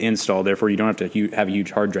don't have to install, therefore you don't have to have a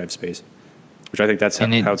huge hard drive space. Which I think that's how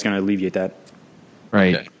it's going to alleviate that.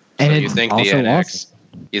 Right. Okay. And you think the NX?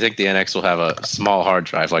 You think the NX will have a small hard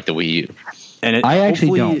drive like the Wii U? And I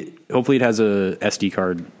actually don't. Hopefully, it has a SD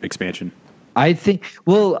card expansion. I think.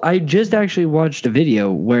 Well, I just actually watched a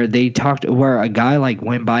video where where a guy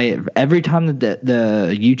went by it every time that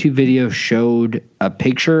the YouTube video showed a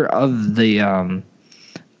picture of the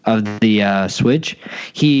Switch.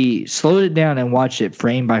 He slowed it down and watched it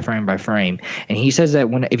frame by frame by frame. And he says that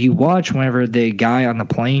if you watch whenever the guy on the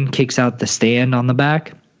plane kicks out the stand on the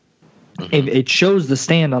back. If it shows the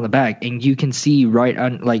stand on the back, and you can see to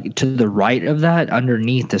the right of that,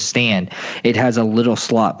 underneath the stand, it has a little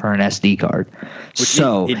slot for an SD card.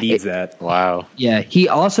 It needs that. Wow. Yeah. He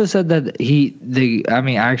also said that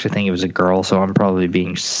I actually think it was a girl, so I'm probably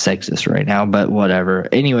being sexist right now, but whatever.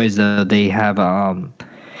 Anyways, though, they have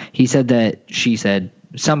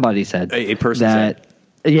somebody said a person that. Said.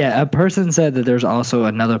 Yeah, a person said that there's also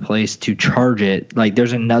another place to charge it. Like,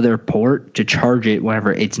 there's another port to charge it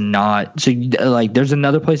whenever it's not. So, there's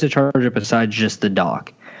another place to charge it besides just the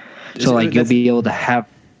dock. So, you'll be able to have.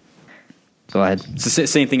 Go ahead. It's the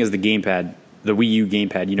same thing as the gamepad, the Wii U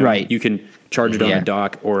gamepad. Right. You can charge it on the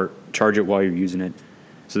dock or charge it while you're using it.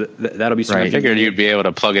 So that'll be something. I figured you'd be able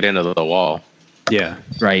to plug it into the wall. Yeah.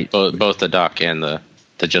 Right. Both the dock and the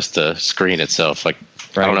screen itself.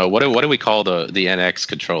 I don't know. What do we call the NX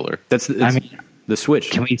controller? That's the Switch.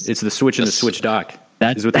 It's the Switch and the Switch dock.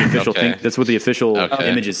 That's what the official thing. That's what the official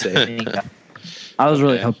images say. I was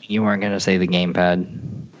really hoping you weren't going to say the gamepad.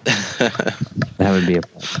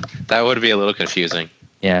 That would be a little confusing.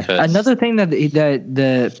 Yeah. Another thing that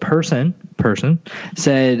the person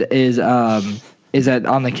said is that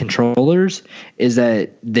on the controllers is that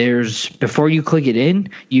there's, before you click it in,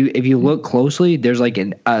 if you look closely, there's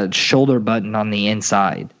a shoulder button on the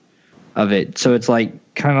inside of it. So it's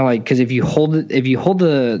because if you hold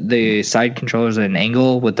the side controllers at an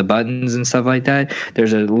angle with the buttons and stuff like that,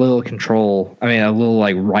 there's a little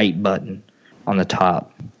right button on the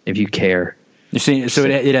top if you care. You're saying so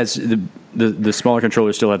it has the smaller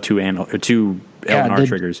controllers still have two L and R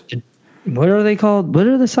triggers. What are they called? What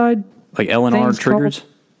are the side? Like L and R triggers?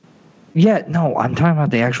 Called? Yeah, no, I'm talking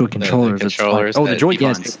about the actual controllers. The controllers. The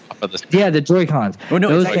Joy-Cons. Yeah, the Joy-Cons. Oh,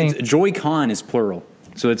 no, Joy-Con is plural.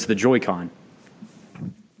 So it's the Joy-Con.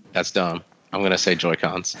 That's dumb. I'm going to say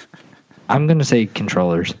Joy-Cons. I'm going to say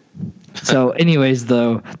controllers. So, anyways,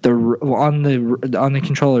 though, on the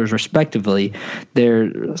controllers respectively,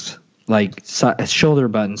 there's like shoulder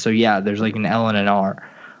buttons. So yeah, there's like an L and an R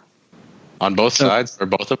on both sides or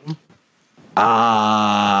both of them. I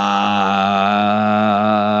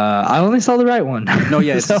only saw the right one. No,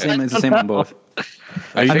 yeah, it's the same. It's the same on both.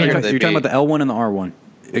 You're talking about the L1 and the R1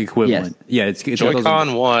 equivalent. Yes. Yeah, it's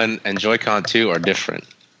Joy-Con 1 and Joy-Con 2 are different.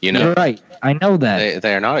 You know, you're right. I know that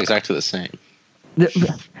they are not exactly the same.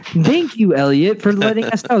 Thank you, Elliot, for letting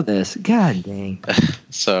us know this. God dang.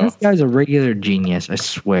 So this guy's a regular genius, I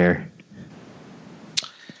swear.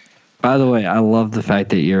 By the way, I love the fact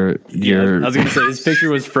that you're. I was gonna say his picture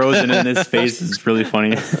was frozen and his face is really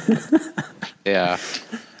funny. Yeah,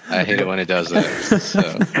 I hate it when it does that. So.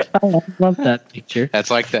 I love that picture. That's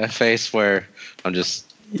like that face where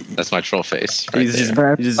that's my troll face. Right he's just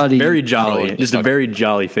very jolly. Just a very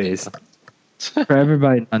jolly face. For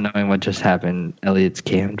everybody not knowing what just happened, Elliot's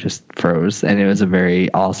cam just froze, and it was a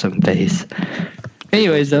very awesome face.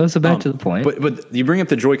 Anyways, though, so back to the point. But you bring up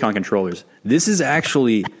the Joy-Con controllers. This is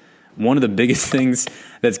actually one of the biggest things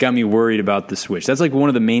that's got me worried about the Switch. That's like one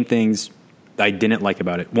of the main things I didn't like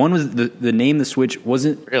about it. One was the name the Switch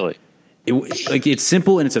wasn't really. It's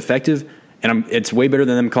simple and it's effective, and it's way better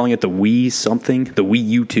than them calling it the Wii something, the Wii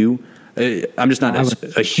U 2. I'm just not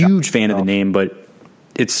a huge fan of the name, but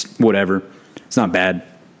it's whatever. It's not bad.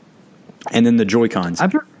 And then the Joy-Cons.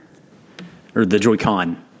 Or the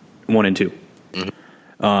Joy-Con 1 and 2.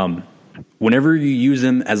 Mm-hmm. Whenever you use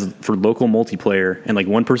them for local multiplayer, and like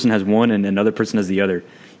one person has one and another person has the other,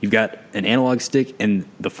 you've got an analog stick and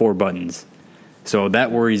the 4 buttons. So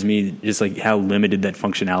that worries me, just like how limited that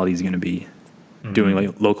functionality is going to be doing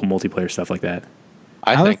like local multiplayer stuff like that.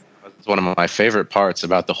 I think that's one of my favorite parts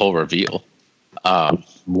about the whole reveal.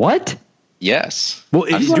 What? Yes. Well,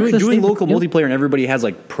 doing local multiplayer and everybody has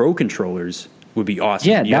like pro controllers would be awesome.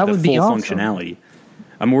 Yeah, that would be awesome. Functionality.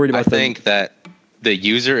 I'm worried about. I think that the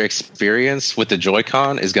user experience with the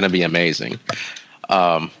Joy-Con is going to be amazing.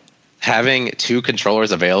 Having 2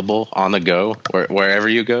 controllers available on the go wherever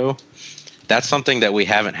you go, that's something that we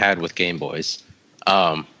haven't had with Game Boys.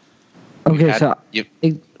 It's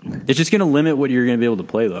just going to limit what you're going to be able to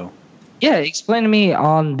play, though. Yeah, explain to me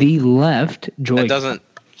on the left Joy-Con.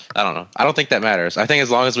 I don't know. I don't think that matters. I think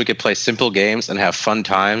as long as we could play simple games and have fun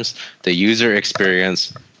times, the user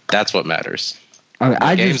experience, that's what matters.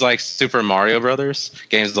 Games like Super Mario Brothers,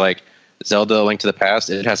 games like Zelda: Link to the Past,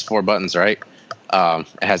 it has 4 buttons, right?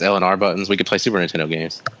 It has L and R buttons. We could play Super Nintendo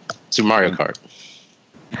games. Super Mario Kart.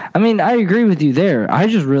 I mean, I agree with you there. I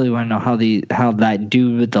just really want to know how that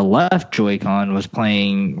dude with the left Joy-Con was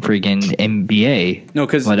playing freaking NBA. No,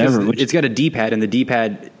 because it's got a D-pad, and the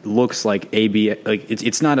D-pad looks like AB. Like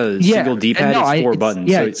it's not a single D-pad; it's 4 buttons.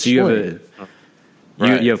 Yeah, so you have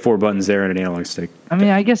you have 4 buttons there and an analog stick. I mean,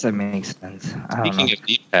 I guess that makes sense. Speaking of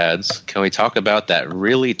D-pads, can we talk about that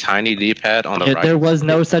really tiny D-pad on the right? There was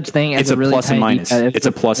no such thing as a really plus and minus. It's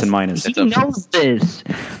a plus and minus. He knows this.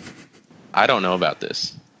 I don't know about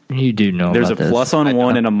this. You do know. There's about a plus on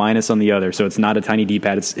one and a minus on the other, so it's not a tiny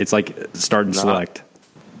D-pad. It's like start and select.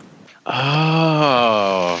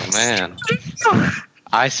 Oh man,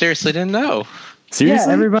 I seriously didn't know. Seriously,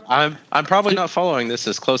 yeah, everybody. I'm probably not following this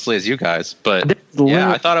as closely as you guys, but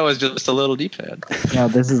yeah, I thought it was just a little D-pad. No,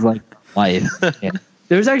 this is like life. Yeah.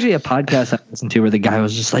 There was actually a podcast I listened to where the guy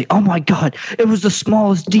was just like, "Oh my god, it was the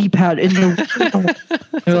smallest D-pad in the world."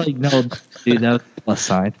 They're like, "No, dude, that was a plus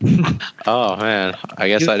sign." Oh man, I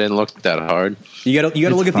guess I didn't look that hard. You gotta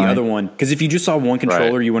look at the other one, because if you just saw one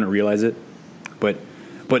controller, you wouldn't realize it. But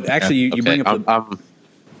actually, you bring up. I'm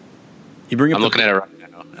looking at it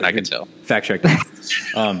right now, and I can tell. Fact check that.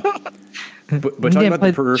 But talking about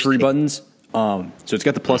the periphery buttons, so it's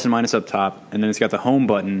got the plus and minus up top, and then it's got the home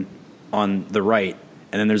button on the right,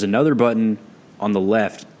 and then there's another button on the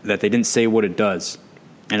left that they didn't say what it does.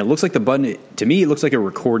 And it looks like the button, to me, it looks like a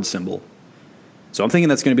record symbol. So I'm thinking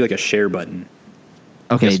that's going to be like a share button.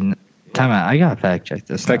 Okay, time out. I got to fact check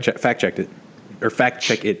this. Fact check it.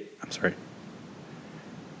 I'm sorry.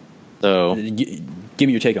 So, give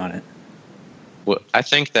me your take on it. Well, I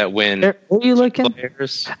think that when are you looking?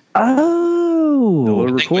 Players,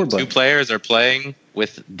 record when button. 2 players are playing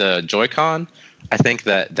with the Joy-Con, I think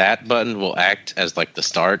that button will act as like the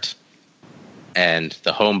start, and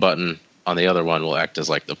the home button on the other one will act as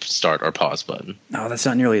like the start or pause button. No, that's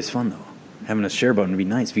not nearly as fun though. Having a share button would be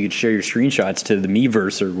nice if you could share your screenshots to the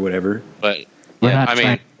Miiverse or whatever. But yeah, I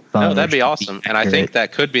mean, no, that'd be awesome. And I think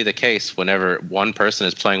that could be the case whenever one person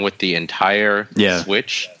is playing with the entire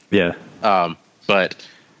Switch. Yeah. But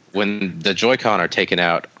when the Joy-Con are taken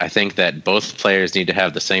out, I think that both players need to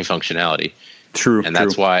have the same functionality. True. And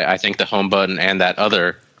that's why I think the home button and that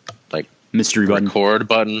other like mystery button. record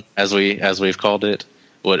button, as we've called it,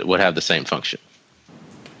 would have the same function.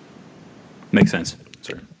 Makes sense.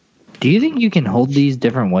 Sorry. Do you think you can hold these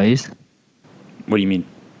different ways? What do you mean?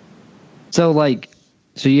 So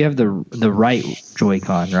you have the right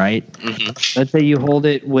Joy-Con, right? Mm-hmm. Let's say you hold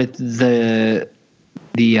it with the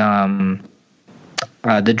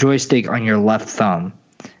joystick on your left thumb,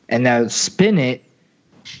 and now spin it.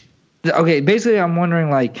 Okay, basically, I'm wondering,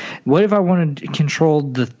 like, what if I wanted to control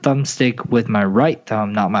the thumbstick with my right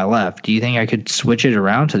thumb, not my left? Do you think I could switch it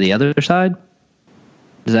around to the other side?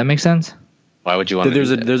 Does that make sense? Why would you want to do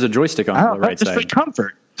that? There's a joystick on the right just side. for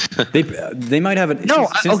comfort. They might have it. No,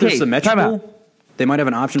 since they're okay, time symmetrical, out. they might have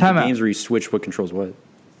an option Time for out. games where you switch what controls what.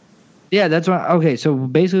 Yeah, that's what. Okay, so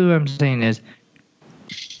basically, what I'm saying is,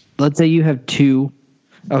 let's say you have two.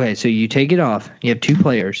 Okay, so you take it off. You have two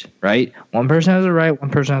players, right? One person has the right,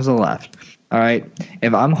 one person has the left. All right.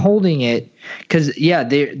 If I'm holding it, because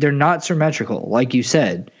they're not symmetrical, like you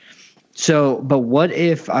said. So, but what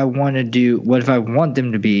if I want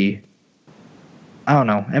them to be? I don't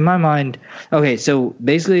know. In my mind, okay. So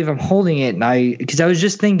basically, if I'm holding it, because I was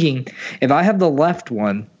just thinking, if I have the left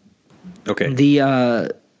one, Okay.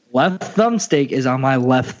 the left thumbstick is on my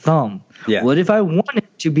left thumb. Yeah. What if I want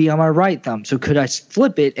it to be on my right thumb? So could I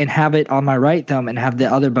flip it and have it on my right thumb and have the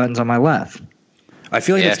other buttons on my left? I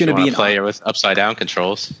feel like it's if you going to be wanna play with upside down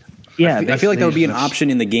controls. Yeah, I feel like that would be an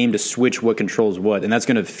option in the game to switch what controls what, and that's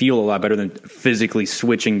going to feel a lot better than physically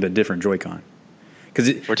switching the different Joy-Con.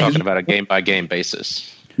 Because We're talking about a game by game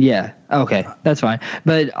basis. Yeah. Okay, that's fine.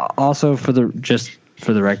 But also for the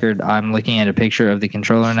record, I'm looking at a picture of the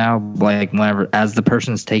controller now. Like whenever as the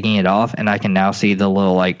person's taking it off, and I can now see the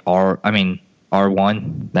little like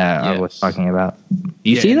R1 that I was talking about.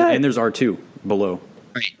 You see that? And there's R2 below.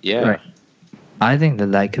 Yeah. Right. I think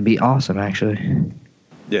that could be awesome, actually.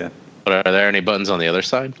 Yeah. But are there any buttons on the other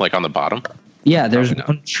side, like on the bottom? Yeah, there's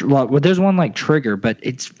Probably one. There's one like trigger, but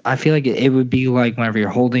I feel like it would be like whenever you're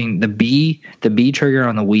holding the B trigger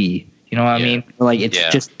on the Wii. You know what I mean? Like it's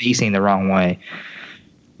just facing the wrong way.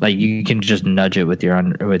 Like you can just nudge it with your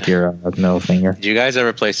middle finger. Did you guys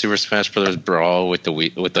ever play Super Smash Bros. Brawl with the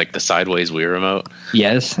Wii, with like the sideways Wii remote?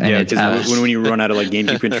 Yes, and Yeah, because when you run out of like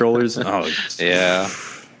GameCube controllers, Yeah,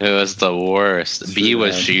 it was the worst. It's B really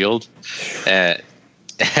was bad. shield,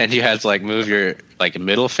 and you had to like move your like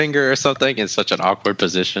middle finger or something in such an awkward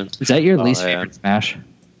position. Is that your least yeah. favorite Smash?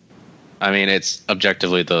 I mean, it's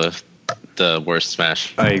objectively the worst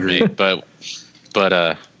Smash. I for agree. me, but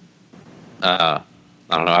I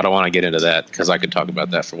don't know. I don't want to get into that because I could talk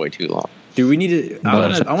about that for way too long. Dude, we need to.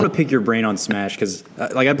 I want to pick your brain on Smash because,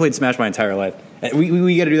 like, I played Smash my entire life.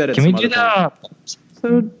 We got to do that. Can we do that?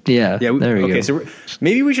 Yeah. Yeah. There we go. Okay, so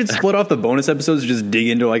maybe we should split off the bonus episodes, and just dig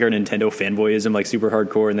into like our Nintendo fanboyism, like super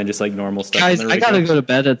hardcore, and then just like normal stuff. Guys, on the I gotta radio. go to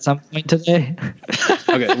bed at some point today.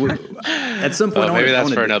 Okay. At some point, Maybe I that's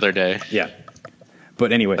wanna for do- another day. Yeah.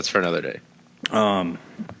 But anyway, That's for another day.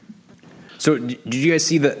 so did you guys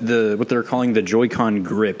see the what they're calling the Joy-Con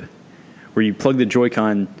grip, where you plug the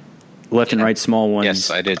Joy-Con left and right small ones? Yes,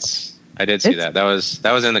 I did see that. That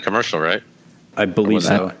was in the commercial, right? I believe was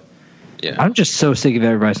so. that? Yeah. I'm just so sick of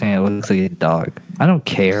everybody saying it looks like a dog. I don't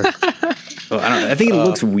care. Well, I think it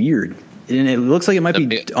looks weird, and it looks like it might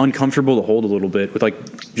be uncomfortable to hold a little bit with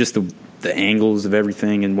like just the angles of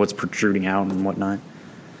everything and what's protruding out and whatnot.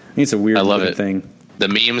 I think it's a weird I love looking it. thing. The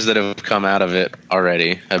memes that have come out of it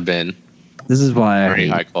already have been This is why I very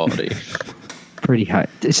hate high quality. pretty high.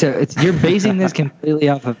 So you're basing this completely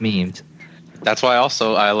off of memes. That's why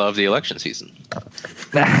also I love the election season.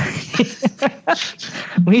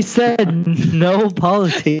 We said no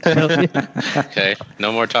politics. Okay,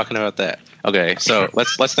 no more talking about that. Okay, so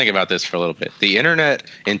let's think about this for a little bit. The internet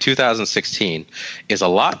in 2016 is a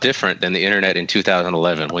lot different than the internet in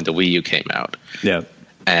 2011 when the Wii U came out. Yeah.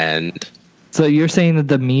 And So you're saying that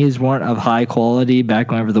the memes weren't of high quality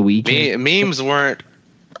back whenever the Wii came? memes weren't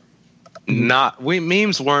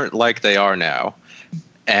like they are now,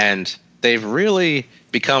 and they've really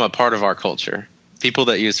become a part of our culture. People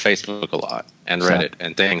that use Facebook a lot and Reddit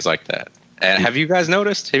and things like that. And have you guys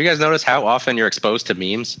noticed how often you're exposed to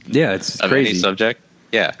memes Yeah, it's of any crazy. subject?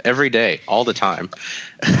 Yeah, every day, all the time.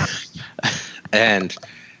 And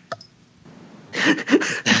Where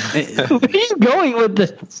are you going with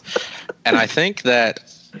this? and I think that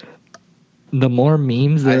The more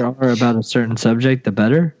memes there are about a certain subject, the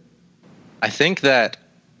better. I think that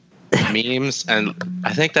memes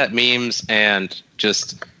and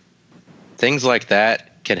just things like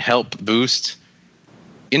that can help boost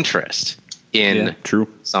interest in Yeah, true.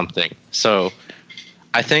 something. So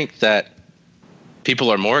I think that people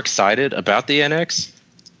are more excited about the NX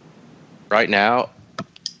right now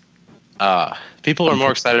People are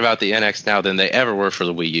more excited about the NX now than they ever were for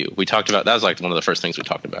the Wii U. We talked about that was like one of the first things we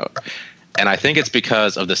talked about, and I think it's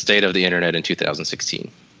because of the state of the internet in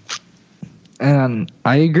 2016. And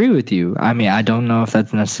I agree with you. I mean, I don't know if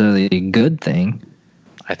that's necessarily a good thing.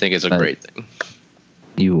 I think it's a great thing.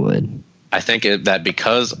 You would. I think that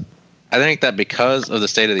because of the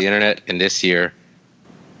state of the internet in this year,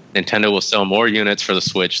 Nintendo will sell more units for the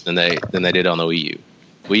Switch than they did on the Wii U.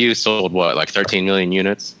 Wii U sold what, like 13 million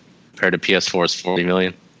units compared to PS4's 40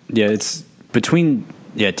 million. Yeah, it's between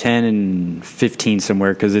 10 and 15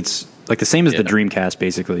 somewhere because it's like the same as the Dreamcast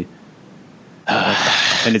basically.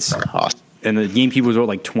 And it's awesome. And the GameCube was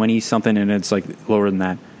like 20 something, and it's like lower than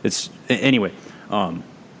that. It's anyway.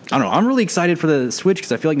 I don't know. I'm really excited for the Switch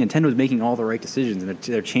because I feel like Nintendo is making all the right decisions, and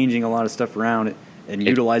they're changing a lot of stuff around and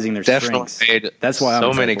utilizing their strengths. That's why I'm so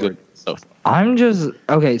excited many for good.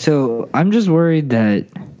 it. So I'm just worried that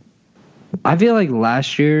I feel like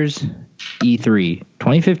last year's E3,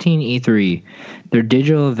 2015 E3, their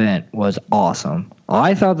digital event was awesome.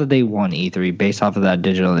 I thought that they won E3 based off of that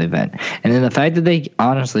digital event, and then the fact that they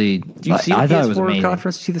honestly, do you see the PS4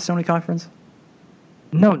 conference? Do you see the Sony conference?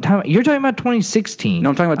 No, you're talking about 2016. No,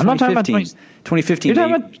 I'm talking about 2015. 2015.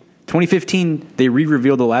 2015, they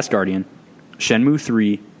re-revealed The Last Guardian, Shenmue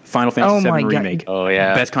 3, Final Fantasy VII Remake. Oh,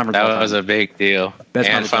 yeah. Best conference. That was a big deal.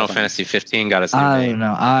 And Final Fantasy 15 got its. I don't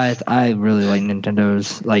know. I really like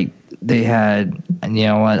Nintendo's. Like, they had, and you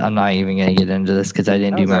know what? I'm not even going to get into this because I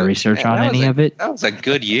didn't do my research on any of it. That was a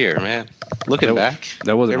good year, man. Looking back,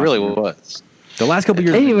 that was. It really was. The last couple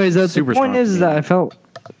years. Anyways, the point is that I felt.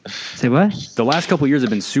 Say what? The last couple years have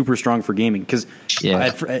been super strong for gaming because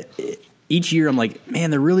each year I'm like, man,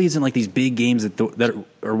 there really isn't like these big games that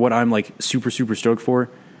are what I'm like super stoked for,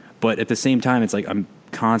 but at the same time, it's like I'm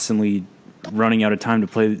constantly running out of time to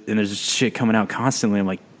play, and there's shit coming out constantly. I'm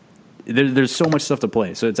like, there's so much stuff to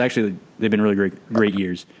play, so it's actually they've been really great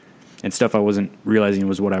years, and stuff I wasn't realizing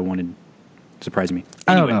was what I wanted. Surprised me.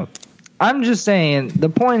 Anyway. I don't know. I'm just saying, the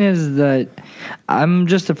point is that I'm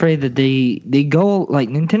just afraid that they go, like,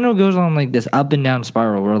 Nintendo goes on, like, this up and down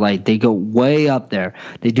spiral where, like, they go way up there.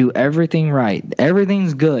 They do everything right.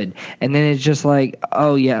 Everything's good. And then it's just like,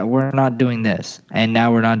 oh, yeah, we're not doing this. And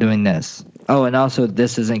now we're not doing this. Oh, and also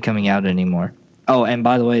this isn't coming out anymore. Oh, and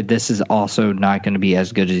by the way, this is also not going to be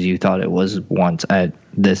as good as you thought it was once at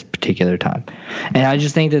this particular time. And I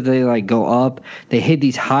just think that they like go up, they hit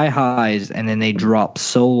these high highs, and then they drop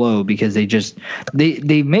so low because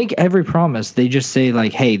they make every promise. They just say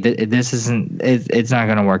like, hey, this isn't, it's not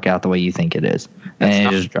going to work out the way you think it is. And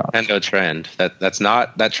it just drops. Nintendo trend.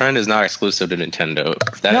 That trend is not exclusive to Nintendo.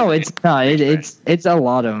 It's not. It's a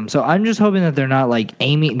lot of them. So I'm just hoping that they're not like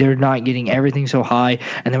aiming. They're not getting everything so high,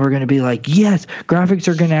 and then we're going to be like, yes, graphics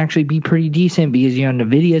are going to actually be pretty decent because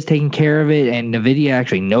Nvidia is taking care of it, and Nvidia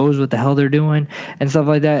actually knows what the hell they're doing and stuff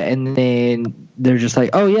like that. And then they're just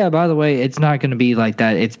like, oh yeah, by the way, it's not going to be like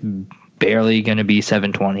that. It's barely going to be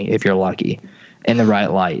 720 if you're lucky, in the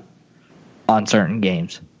right light on certain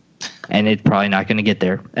games. And it's probably not going to get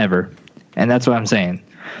there ever. And that's what I'm saying.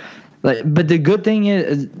 But the good thing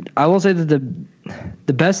is, I will say that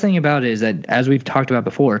the best thing about it is that, as we've talked about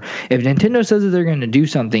before, if Nintendo says that they're going to do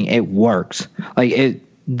something, it works. Like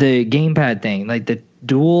the gamepad thing, like the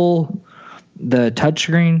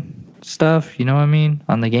touchscreen stuff, you know what I mean?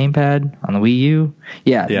 On the gamepad, on the Wii U.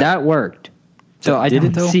 Yeah. That worked. So I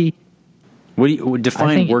didn't see. What do you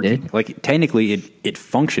define working? Like, technically, it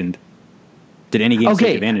functioned. Did any games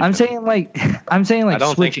take advantage? I'm saying like I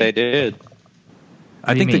don't think they did.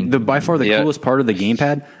 I think the by far the coolest part of the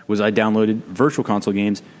gamepad was I downloaded Virtual Console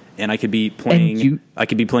games, and I could be playing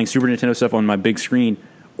Super Nintendo stuff on my big screen,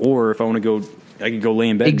 or if I want to go, I could go lay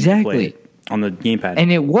in bed and play it on the gamepad,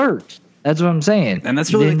 and it worked. That's what I'm saying. And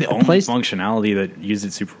that's really like the only functionality that used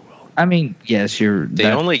it super well. I mean, yes,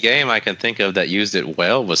 the only game I can think of that used it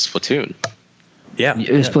well was Splatoon. Yeah, it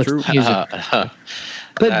was Splatoon.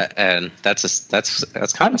 And that's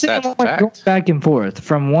kind of sad fact. Going back and forth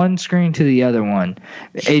from one screen to the other one,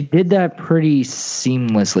 it did that pretty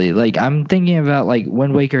seamlessly. Like, I'm thinking about like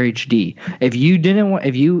Wind Waker HD.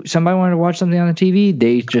 If somebody wanted to watch something on the TV,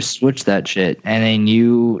 they just switched that shit, and then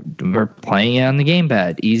you were playing it on the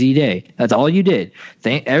gamepad. Easy day. That's all you did.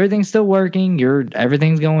 Everything's still working.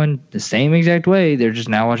 Everything's going the same exact way. They're just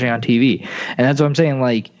now watching on TV, and that's what I'm saying.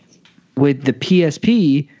 Like with the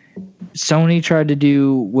PSP. Sony tried to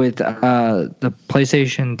do with the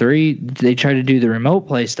PlayStation 3. They tried to do the remote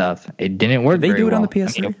play stuff. It didn't work. Did they do it well on the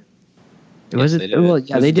PS3? Was it? Well,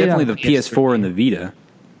 yeah, they did. Definitely the PS4 and the Vita.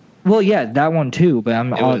 Well, yeah, that one too. But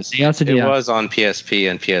It was, they also do it that. was on PSP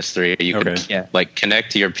and PS3. You Okay. could Yeah. like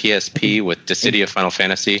connect to your PSP with the City of Final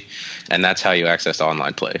Fantasy, and that's how you access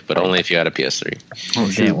online play. But only if you had a PS3. Oh,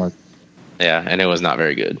 It didn't work. Yeah, and it was not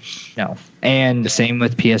very good. No. And the same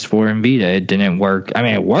with PS4 and Vita. It didn't work. I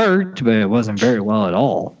mean, it worked, but it wasn't very well at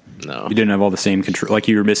all. No. You didn't have all the same control. Like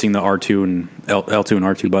you were missing the R2 and L2 and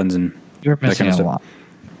R2 buttons and You were that missing kind of a stuff. lot.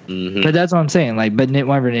 But that's what I'm saying. Like, but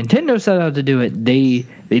whenever Nintendo set out to do it, they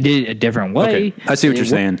did it a different way. Okay, I see what you're It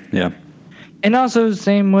saying. Yeah. And also,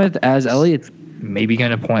 same with, as Elliot's maybe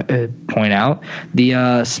going to point out,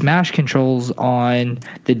 the Smash controls on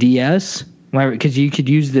the DS. Because you could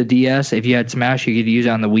use the DS if you had Smash, you could use it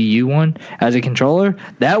on the Wii U one as a controller.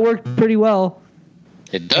 That worked pretty well.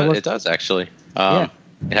 It does. It does actually. Yeah.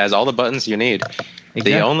 It has all the buttons you need.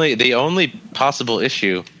 Exactly. The only possible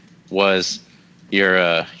issue was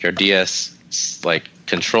your DS like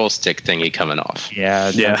control stick thingy coming off.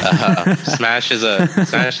 Yeah, Yeah. Smash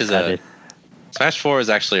 4 is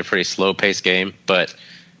actually a pretty slow paced game, but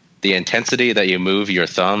the intensity that you move your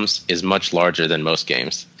thumbs is much larger than most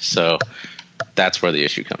games. So that's where the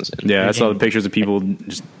issue comes in. Yeah, I saw the pictures of people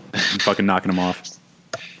just fucking knocking them off.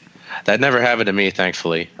 That never happened to me,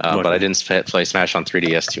 thankfully. But Luckily. I didn't play Smash on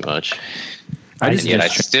 3DS too much. I just- And yet I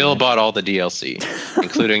still bought all the DLC,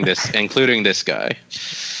 including this guy.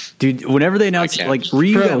 Dude, whenever they announced, can't. like,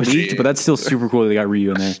 Ryu got Bro, leaked, but that's still super cool that they got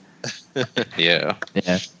Ryu in there. Yeah.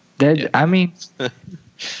 Yeah. I mean,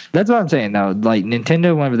 that's what I'm saying, though. Like,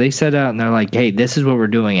 Nintendo, whenever they set out and they're like, hey, this is what we're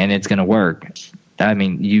doing and it's going to work. I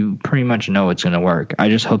mean, you pretty much know it's going to work. I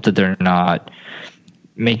just hope that they're not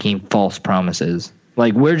making false promises.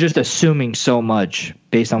 Like, we're just assuming so much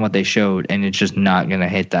based on what they showed, and it's just not going to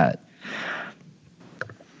hit that.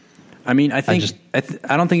 I mean, I think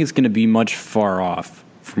I don't think it's going to be much far off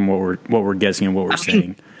from what we're guessing and what we're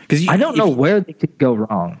saying. Because I don't know where they could go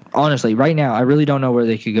wrong. Honestly, right now, I really don't know where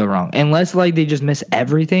they could go wrong. Unless, like, they just miss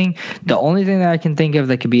everything. The only thing that I can think of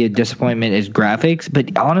that could be a disappointment is graphics.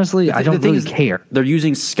 But honestly, I don't really care. They're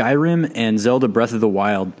using Skyrim and Zelda Breath of the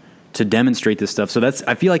Wild to demonstrate this stuff. So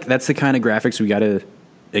I feel like that's the kind of graphics we got to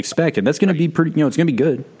expect, and that's going to be pretty. It's going to be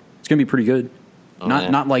good. It's going to be pretty good.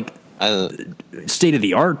 Not like state of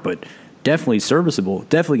the art, but definitely serviceable.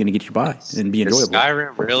 Definitely going to get you by and be enjoyable. Is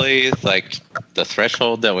Skyrim really like the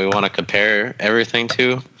threshold that we want to compare everything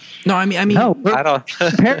to? No, I mean, No, I don't.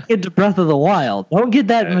 comparing it to Breath of the Wild. Don't get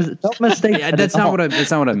that. Don't mistake. yeah, that that's at not all. what that's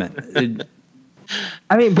not what I meant.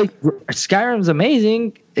 I mean, but Skyrim's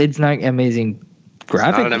amazing. It's not amazing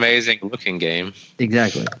graphics. Not an amazing looking game.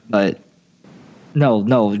 Exactly, but no,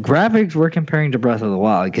 graphics. We're comparing to Breath of the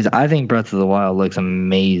Wild because I think Breath of the Wild looks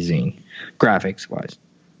amazing, graphics wise.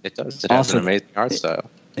 It does. It has Also- an amazing art style.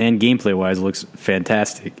 And gameplay wise, it looks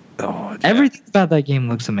fantastic. Oh, Everything about that game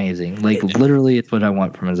looks amazing. Like literally, it's what I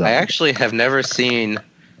want from a Zelda. I actually have never seen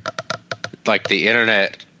like the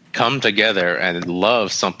internet come together and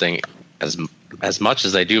love something as much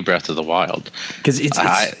as they do Breath of the Wild. because it's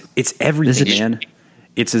everything, This is- man.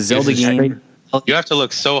 It's a Zelda is game. You have to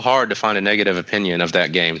look so hard to find a negative opinion of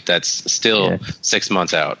that game that's still 6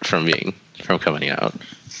 months out from coming out.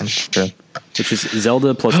 That's true. Which is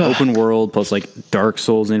Zelda plus open world plus like Dark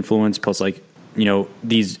Souls influence plus like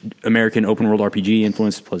these American open world RPG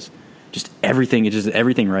influence plus just everything. It's just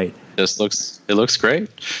everything right. It looks great.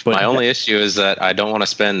 But- my only issue is that I don't want to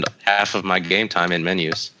spend half of my game time in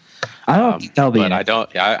menus. I don't think that'll be. But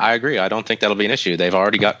I agree. I don't think that'll be an issue. They've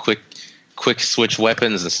already got quick switch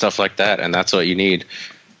weapons and stuff like that, and that's what you need.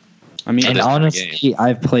 I mean, And this kind of honestly,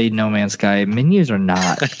 I've played No Man's Sky. Menus are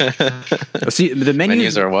not. see the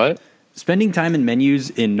Menus are what? spending time in menus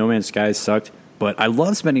in No Man's Sky sucked, but I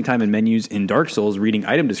love spending time in menus in Dark Souls, reading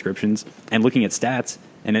item descriptions and looking at stats.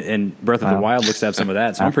 And Breath of the Wow. Wild looks to have some of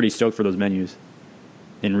that, so I'm pretty stoked for those menus.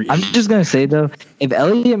 I'm just gonna say though, if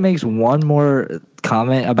Elliot makes one more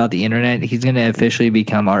comment about the internet, he's gonna officially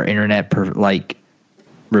become our internet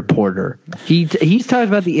reporter. He's talked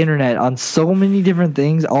about the internet on so many different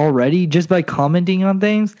things already just by commenting on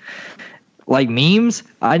things like memes.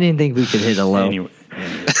 I didn't think we could hit a low. Anyway.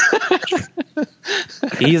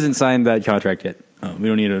 He hasn't signed that contract yet. We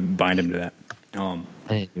don't need to bind him to that. I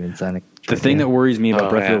didn't even sign it. The thing that worries me about Oh,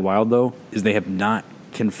 Breath yeah. of the Wild, though, is they have not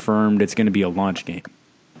confirmed it's going to be a launch game.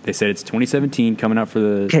 They said it's 2017 coming out for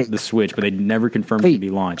the Switch, but they never confirmed it's going to be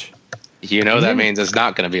launch. You know that means it's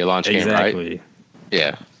not going to be a launch game, right? Exactly.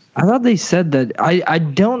 Yeah. I thought they said that.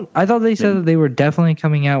 I thought they said that they were definitely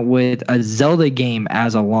coming out with a Zelda game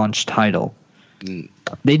as a launch title. Mm.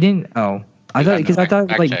 They didn't. Oh, I thought because I thought it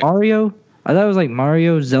was like Fact check. Mario. I thought it was like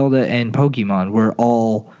Mario, Zelda, and Pokemon were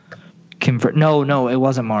all No, it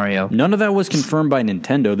wasn't Mario. None of that was confirmed by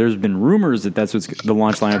Nintendo. There's been rumors that that's what the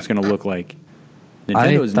launch lineup's going to look like.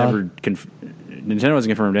 Nintendo hasn't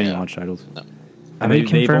confirmed any launch titles. No. I mean,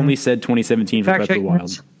 they've only said 2017 for Breath of the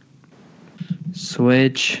Wild.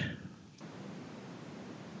 Switch.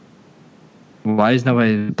 Why is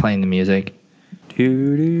nobody playing the music?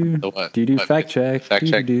 Do fact check. Fact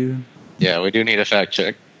check. Yeah, we do need a fact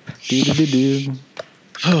check.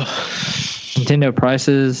 Nintendo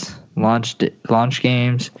prices, launch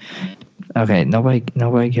games. Okay,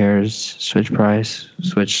 nobody cares. Switch price,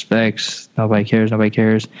 Switch specs. Nobody cares.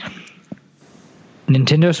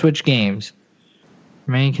 Nintendo Switch games.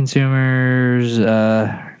 Many consumers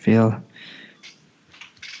feel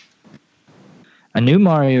a new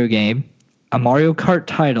Mario game, a Mario Kart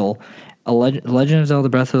title, a Legend of Zelda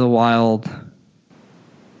Breath of the Wild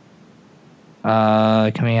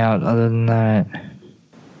coming out. Other than that,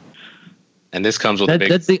 and this comes with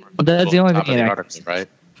that's the only thing. Article, right?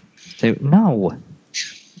 No.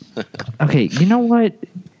 Okay, you know what?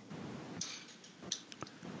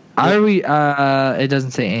 It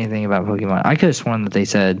doesn't say anything about Pokemon. I could have sworn that they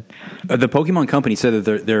said the Pokemon company said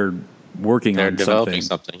that they're working on developing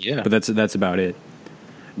something. Yeah, but that's about it.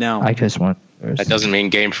 Now I could have sworn that doesn't mean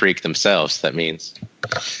Game Freak themselves. That means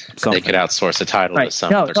they could outsource a title to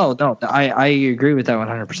someone. No. I agree with that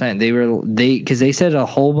 100%. Because they said a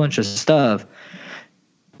whole bunch of stuff.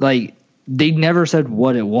 Like they never said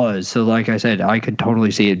what it was. So like I said, I could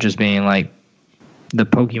totally see it just being like the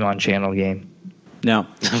Pokemon Channel game. Now,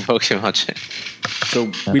 Pokemon Channel. So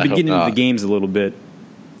we've been getting into the games a little bit.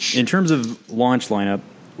 In terms of launch lineup,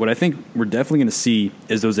 what I think we're definitely going to see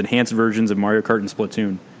is those enhanced versions of Mario Kart and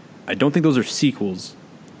Splatoon. I don't think those are sequels,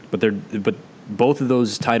 but both of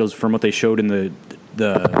those titles, from what they showed in the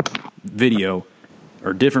video,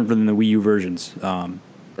 are different from the Wii U versions.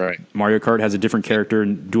 Right. Mario Kart has a different character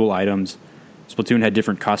and dual items. Splatoon had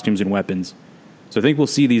different costumes and weapons. So I think we'll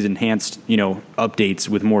see these enhanced, updates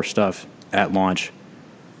with more stuff at launch.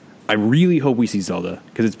 I really hope we see Zelda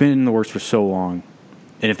because it's been in the works for so long.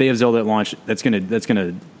 And if they have Zelda at launch, that's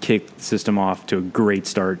gonna kick the system off to a great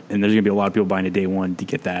start. And there's gonna be a lot of people buying it day one to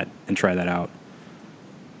get that and try that out.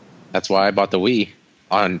 That's why I bought the Wii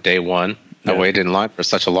on day one. I waited in line for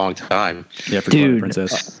such a long time. Yeah, for Twilight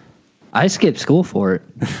Princess. I skipped school for it.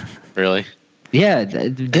 Really? Yeah,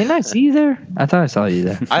 didn't I see you there? I thought I saw you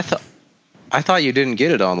there. I thought you didn't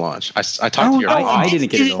get it on launch. I talked to your mom. I didn't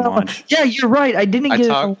get it on launch. Yeah, you're right. I didn't get it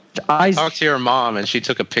on launch. I talked to your mom, and she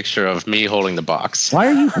took a picture of me holding the box. Why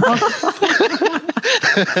are you talking?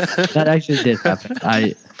 That actually did happen.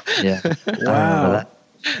 Wow.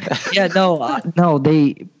 Yeah, no.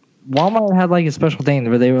 Walmart had like a special thing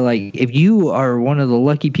where they were like, if you are one of the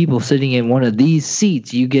lucky people sitting in one of these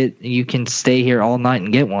seats, you can stay here all night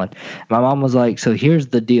and get one. My mom was like, so here's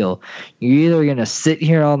the deal. You're either going to sit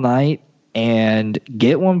here all night and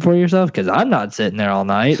get one for yourself, because I'm not sitting there all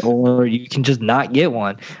night, or you can just not get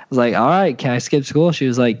one. I was like, all right, can I skip school? She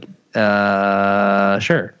was like, sure. I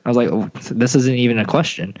was like, oh, this isn't even a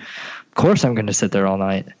question. Of course I'm going to sit there all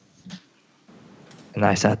night. And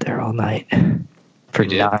I sat there all night. For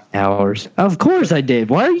 9 hours. Of course I did.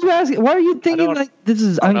 Why are you asking? Why are you thinking like this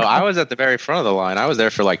is? No, I was at the very front of the line. I was there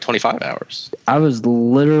for like 25 hours. I was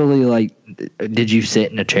literally like, did you sit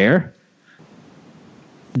in a chair?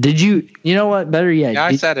 Did you? You know what? Better yet. Yeah,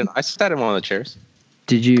 I sat in one of the chairs.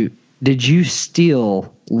 Did you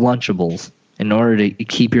steal Lunchables in order to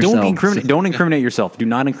keep yourself? Don't incriminate yourself. Do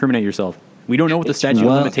not incriminate yourself. We don't know what the statute of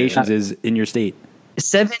limitations is in your state.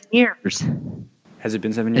 7 years. Has it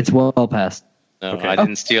been 7 years? It's well past. No, okay. I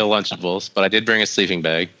didn't steal Lunchables, but I did bring a sleeping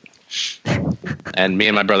bag. And me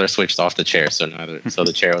and my brother switched off the chair, so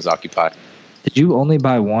the chair was occupied. Did you only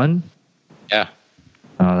buy one? Yeah.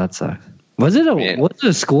 Oh, that sucks. Was it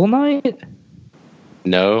a school night?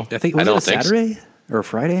 No, I think it was Saturday or a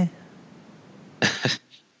Friday.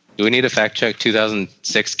 Do we need a fact check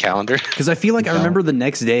 2006 calendar? Because I feel like I remember the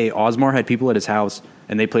next day, Osmar had people at his house,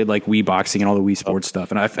 and they played like Wii boxing and all the Wii sports stuff.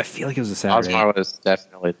 And I feel like it was a Saturday. Osmar was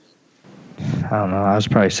definitely. I don't know. I was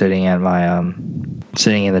probably sitting at my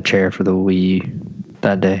sitting in the chair for the Wii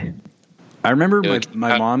that day. I remember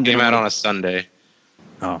my mom came out on a Sunday.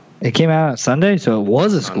 Oh, it came out on Sunday, so it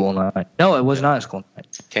was a school night. No, it was not a school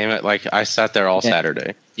night. Came at I sat there all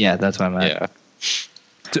Saturday. Yeah, that's what I meant. Yeah.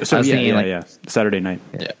 So Saturday night.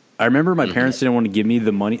 Yeah. I remember my parents didn't want to give me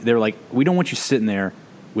the money. They were like, "We don't want you sitting there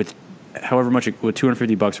with however much, with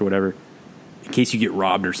 $250 or whatever, in case you get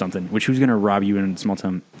robbed or something." Which who's going to rob you in a small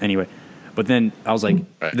town anyway? But then I was like,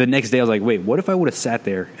 the next day I was like, wait, what if I would have sat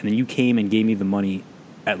there and then you came and gave me the money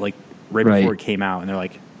at like right before it came out? And they're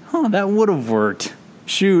like, that would have worked.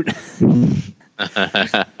 Shoot.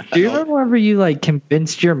 Do you remember whenever you like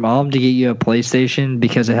convinced your mom to get you a PlayStation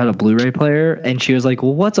because it had a Blu-ray player, and she was like,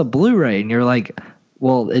 "Well, what's a Blu-ray?" And you're like,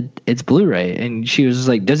 "Well, it's Blu-ray," and she was just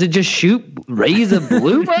like, "Does it just shoot rays of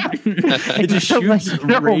blue?" It just shoots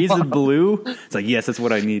rays of blue. It's like, yes, that's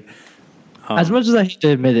what I need. As much as I hate to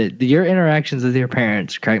admit it, your interactions with your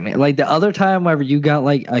parents crack me. Like the other time, whenever you got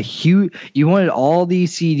like you wanted all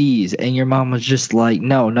these CDs, and your mom was just like,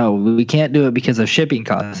 "No, we can't do it because of shipping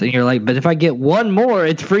costs." And you're like, "But if I get one more,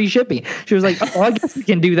 it's free shipping." She was like, "Oh, I guess we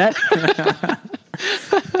can do that."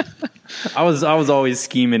 I was always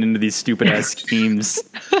scheming into these stupid ass schemes.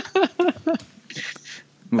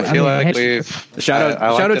 I feel like we've shout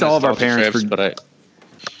out to all of our parents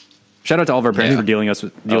shout out to all of our parents for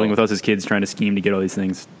dealing with us as kids trying to scheme to get all these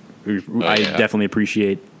things. I definitely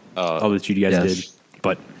appreciate all that you guys did.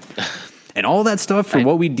 But and all that stuff for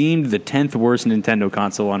what we deemed the 10th worst Nintendo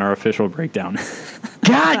console on our official breakdown.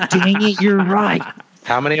 God dang it, you're right.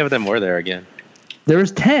 How many of them were there again? There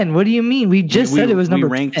was 10. What do you mean? We just said it was number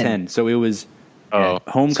 10. We ranked 10. So it was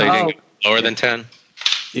home so console. Lower than 10?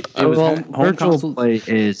 It was home virtual console. play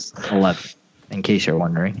is 11, in case you're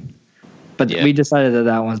wondering. But we decided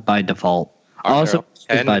that one's by default. Are there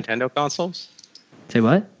 10 Nintendo consoles? Say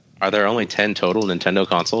what? Are there only 10 total Nintendo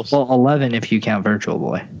consoles? Well, 11 if you count Virtual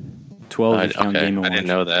Boy. 12 if you count Game & Watch. I didn't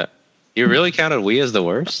know that. You really counted Wii as the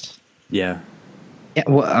worst? Yeah. Yeah.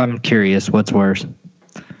 Well, I'm curious. What's worse?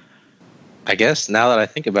 I guess now that I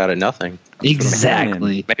think about it, nothing.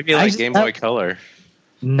 Exactly. Maybe like Game Boy Color.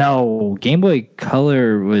 No, Game Boy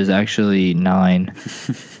Color was actually 9.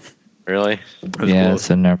 Really? Yeah,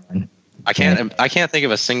 so never mind. I can't think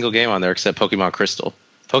of a single game on there except Pokemon Crystal.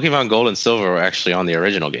 Pokemon Gold and Silver were actually on the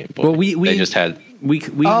original Game Boy. Well, they just had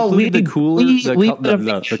included the cooler,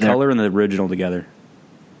 the color, and the original together.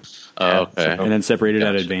 Oh, okay. And then separated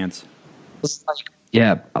at Advance.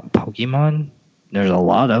 Yeah, Pokemon. There's a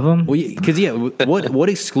lot of them. Well, because what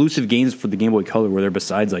exclusive games for the Game Boy Color were there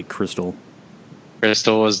besides like Crystal?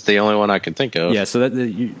 Crystal was the only one I could think of. Yeah, so that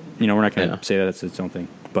we're not going to say that it's its own thing.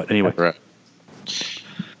 But anyway, right.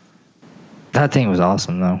 That thing was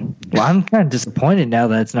awesome, though. Well, I'm kind of disappointed now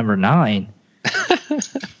that it's number 9.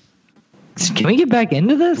 Can we get back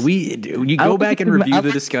into this? You go back and review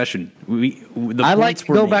the discussion. I like to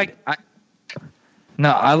go back.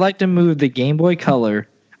 I like to move the Game Boy Color.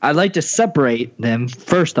 I'd like to separate them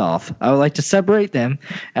first off. I would like to separate them,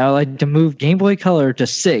 and I would like to move Game Boy Color to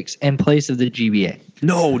 6 in place of the GBA.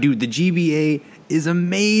 No, dude, the GBA is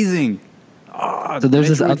amazing. So there's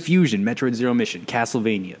Metroid Fusion, Metroid Zero Mission,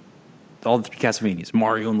 Castlevania. All the 3 Castlevanias,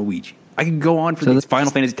 Mario and Luigi. I can go on for these Final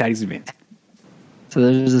Fantasy Tactics Advance. So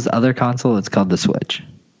there's this other console. It's called the Switch.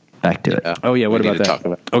 Back to it. Oh yeah, what about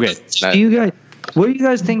that? Okay. What do you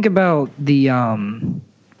guys think about the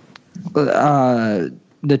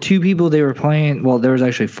 2 people they were playing? Well, there was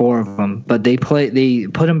actually 4 of them, but they put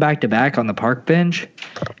them back to back on the park bench,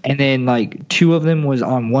 and then like 2 of them was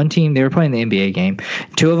on one team. They were playing the NBA game.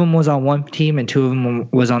 2 of them was on one team, and 2 of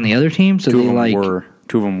them was on the other team. So 2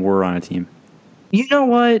 of them were on a team. You know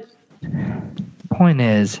what? Point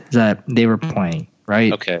is that they were playing,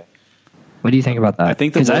 right? Okay. What do you think about that? I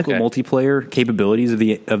think the local multiplayer capabilities of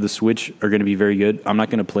the Switch are going to be very good. I'm not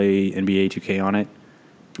going to play NBA 2K on it.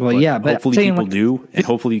 Well, yeah, but hopefully people do, and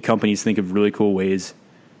hopefully companies think of really cool ways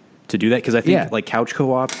to do that. Because I think like couch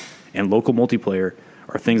co-op and local multiplayer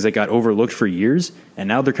are things that got overlooked for years, and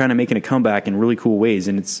now they're kind of making a comeback in really cool ways.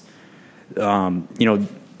 And it's,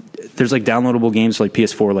 there's like downloadable games like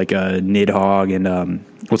PS4, like Nidhogg and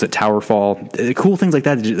Towerfall. Cool things like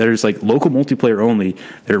that that are just like local multiplayer only.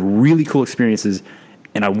 That are really cool experiences,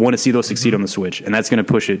 and I want to see those succeed on the Switch, and that's going to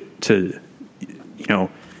push it to,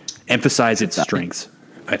 emphasize its strengths.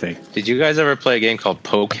 I think. Did you guys ever play a game called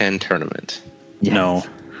Pokken Tournament? Yes.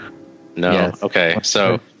 No. Yes. Okay,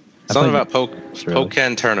 so something about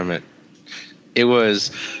Pokken Tournament. It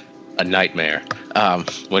was a nightmare. Good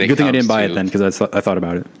thing I didn't buy it then, because I thought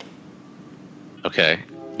about it. Okay.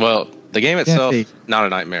 Well, the game itself, not a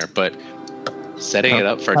nightmare, but setting it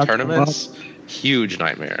up for tournaments, huge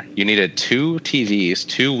nightmare. You needed 2 TVs,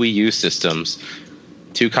 2 Wii U systems,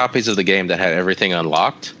 2 copies of the game that had everything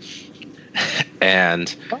unlocked,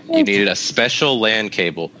 and you needed a special LAN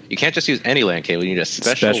cable. You can't just use any LAN cable. You need a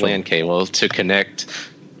special LAN cable to connect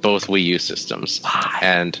both Wii U systems.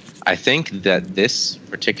 And I think that this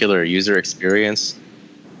particular user experience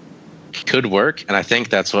could work, and I think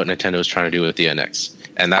that's what Nintendo is trying to do with the NX.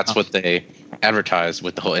 And that's what they advertised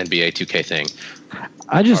with the whole NBA 2K thing.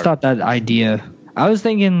 I just thought that idea... I was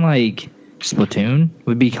thinking, like, Splatoon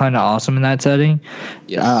would be kind of awesome in that setting.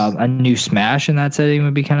 Yes. A new Smash in that setting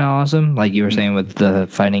would be kind of awesome, like you were saying with the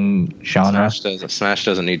fighting genre. Smash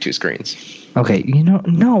doesn't need 2 screens. Okay,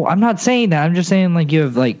 no, I'm not saying that. I'm just saying like you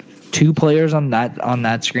have like 2 players on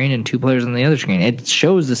that screen and 2 players on the other screen. It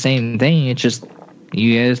shows the same thing. It's just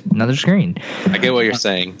you guys another screen. I get what you're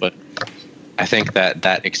saying, but I think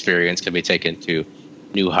that experience can be taken to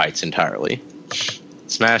new heights entirely.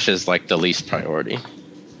 Smash is like the least priority.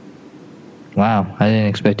 Wow, I didn't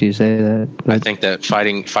expect you to say that. I think that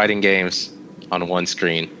fighting games on one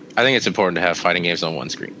screen. I think it's important to have fighting games on one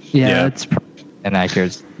screen. Yeah. That's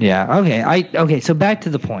inaccurate. Yeah. Okay. So back to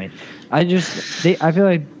the point. I feel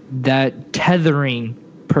like that tethering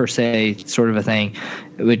per se, sort of a thing,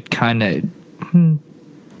 it would kind of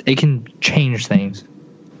it can change things.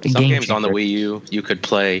 Some games on the Wii U, you could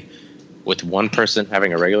play with one person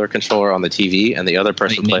having a regular controller on the TV and the other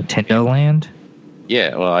person like Nintendo Land.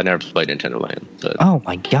 Yeah, well, I never played Nintendo Land. But oh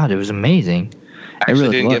my god, it was amazing. I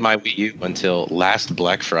actually didn't get my Wii U until last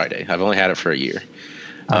Black Friday. I've only had it for a year.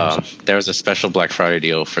 There was a special Black Friday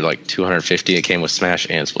deal for like $250. It came with Smash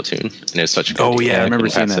and Splatoon, and it was such a good deal. I remember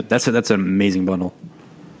seeing that. That's an amazing bundle.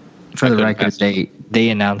 For the record, they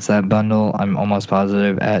announced that bundle. I'm almost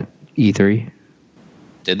positive at E3.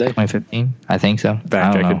 Did they? 2015, I think so.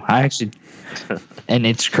 Fact I don't know. I actually, and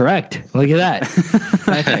it's correct. Look at that.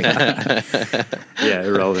 Yeah,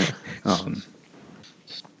 irrelevant.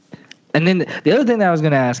 And then the other thing that I was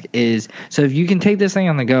going to ask is, so if you can take this thing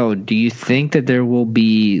on the go, do you think that there will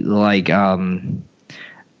be like a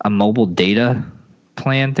mobile data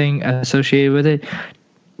plan thing associated with it?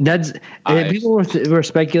 People were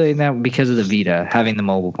speculating that because of the Vita having the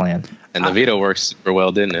mobile plan. And the Vita works super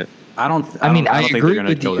well, didn't it? I don't think they're going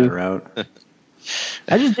to go that route.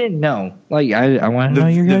 I just didn't know. Like, I want to know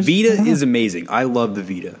your guys. The Vita is amazing. I love the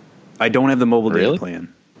Vita. I don't have the mobile data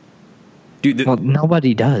plan. Dude, well,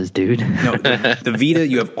 nobody does, dude. No, the Vita,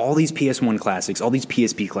 you have all these PS1 classics, all these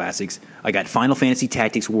PSP classics. I got Final Fantasy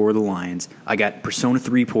Tactics War of the Lions. I got Persona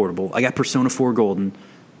 3 Portable. I got Persona 4 Golden.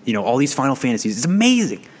 You know, all these Final Fantasies. It's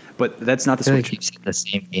amazing. But that's not the Switch. Like you said the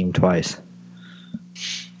same game twice.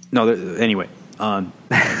 No, anyway.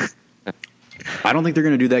 I don't think they're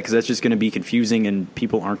going to do that because that's just going to be confusing and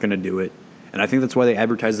people aren't going to do it. And I think that's why they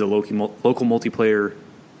advertise the local multiplayer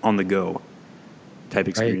on the go type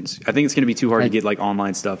experience. Right. I think it's going to be too hard to get like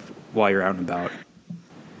online stuff while you're out and about.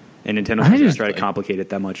 And Nintendo's not going to try to complicate it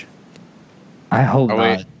that much. I hope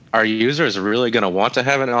not. Are users really going to want to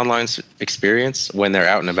have an online experience when they're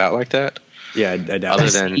out and about like that? Yeah, I doubt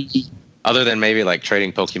Other than maybe like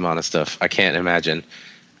trading Pokemon and stuff, I can't imagine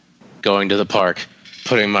going to the park,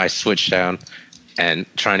 putting my Switch down, and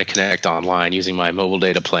trying to connect online using my mobile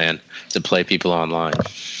data plan to play people online.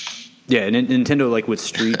 Yeah, and Nintendo, like with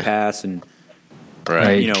Street Pass and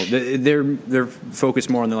right, you know, they're focused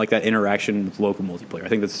more on like that interaction with local multiplayer. I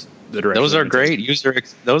think that's the direction. Those are great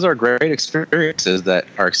those are great experiences that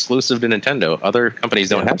are exclusive to Nintendo. Other companies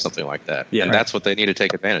don't have something like that, and that's what they need to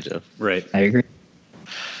take advantage of. Right, I agree.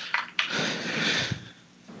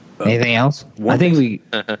 Anything else? I think we.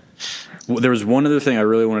 There was one other thing I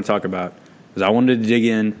really want to talk about. Is I wanted to dig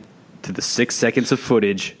in to the 6 seconds of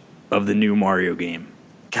footage of the new Mario game.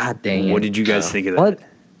 God dang it! What did you guys think of that? What?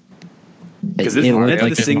 Because that's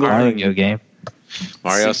like the single Mario game.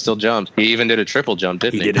 Mario still jumped. He even did a triple jump,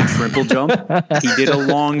 didn't he? He did a triple jump. He did a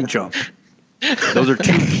long jump. Those are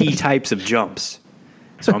 2 key types of jumps.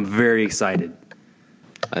 So I'm very excited.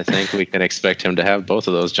 I think we can expect him to have both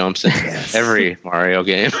of those jumps in every Mario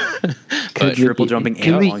game. But triple jumping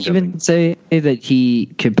and long jumping. Could we even say that he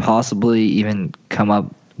could possibly even come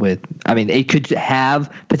up with? I mean, it could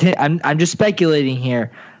have. I'm just speculating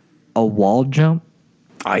here. A wall jump.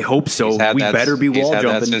 I hope so. We better be wall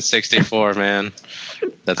jumping. That's in 64, man.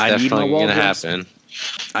 That's definitely going to happen.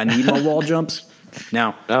 I need my wall jumps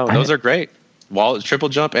now. No, those are great. Triple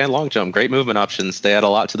jump and long jump, great movement options. They add a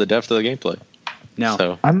lot to the depth of the gameplay. Now,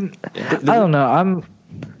 so, I don't know.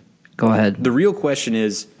 Go ahead. The real question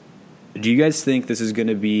is, do you guys think this is going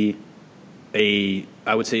to be I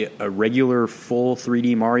would say a regular full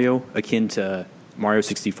 3D Mario akin to Mario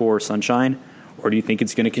 64 Sunshine, or do you think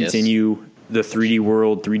it's going to continue the 3D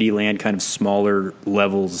World, 3D Land kind of smaller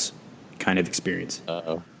levels kind of experience?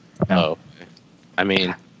 I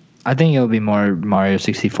mean, I think it'll be more Mario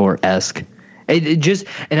 64-esque. It just,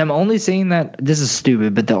 and I'm only saying that this is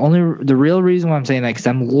stupid, but the real reason why I'm saying that because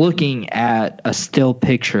I'm looking at a still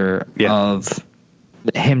picture of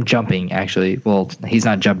him jumping. Actually, well, he's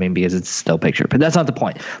not jumping because it's a still picture, but that's not the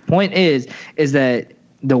point. Point is that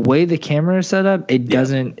the way the camera is set up, it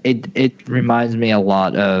doesn't. It reminds me a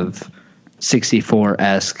lot of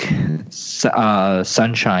 64-esque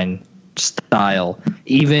Sunshine style,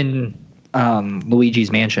 even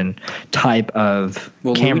Luigi's Mansion type of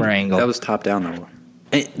camera angle. That was top down though.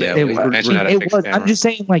 It was. I'm just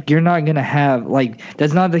saying, like, you're not gonna have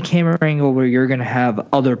that's not the camera angle where you're gonna have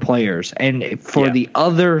other players. And for the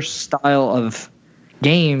other style of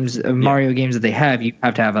games, Mario games that they have, you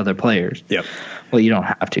have to have other players. Yep. Well, you don't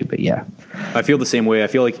have to, but yeah. I feel the same way. I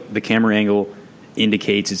feel like the camera angle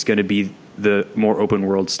indicates it's going to be the more open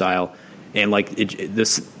world style, and like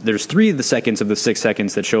there's 3 of the seconds of the 6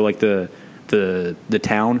 seconds that show like the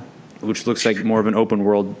town, which looks like more of an open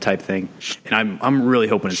world type thing, and I'm really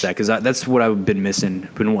hoping it's that, because that's what I've been missing.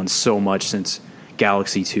 Been wanting so much since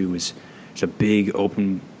Galaxy 2 is just a big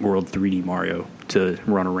open world 3D Mario to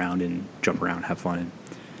run around and jump around, have fun in.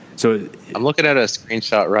 So I'm looking at a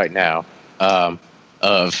screenshot right now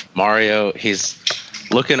of Mario. He's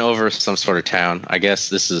looking over some sort of town. I guess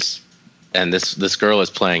this girl is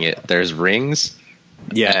playing it. There's rings,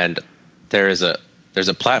 and there's a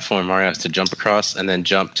platform Mario has to jump across and then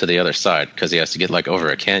jump to the other side because he has to get like over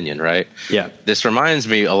a canyon, right? Yeah. This reminds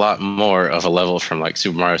me a lot more of a level from like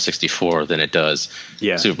Super Mario 64 than it does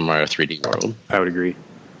Super Mario 3D World. I would agree.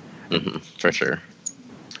 Mm-hmm, for sure.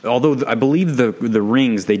 Although I believe the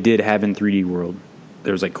rings they did have in 3D World.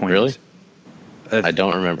 There was like coins. Really? I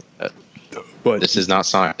don't remember that. But this is not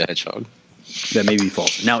Sonic the Hedgehog. That may be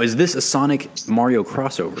false. Now, is this a Sonic Mario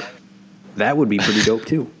crossover? That would be pretty dope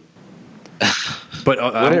too. But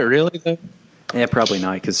would it really though? Yeah, probably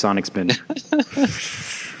not, because Sonic's been.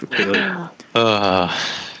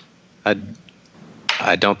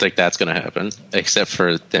 I don't think that's going to happen, except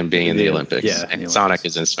for them being in the Olympics. Yeah, and Sonic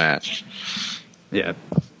is in Smash. Yeah.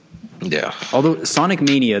 Yeah. Although Sonic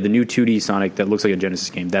Mania, the new 2D Sonic that looks like a Genesis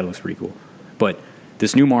game, that looks pretty cool. But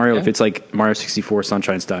this new Mario, if it's like Mario 64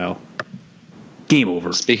 Sunshine style, game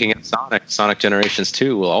over. Speaking of Sonic Generations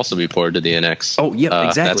 2 will also be ported to the NX. Oh, yeah,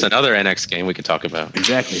 exactly. That's another NX game we could talk about.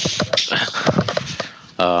 Exactly.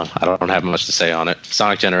 I don't have much to say on it.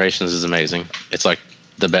 Sonic Generations is amazing. It's like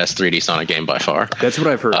the best 3D Sonic game by far. That's what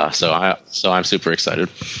I've heard. So I'm super excited.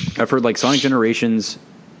 I've heard like Sonic Generations,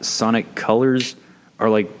 Sonic Colors are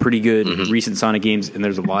like pretty good recent Sonic games, and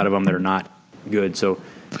there's a lot of them that are not good. So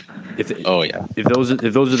if those are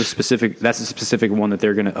the specific, that's the specific one that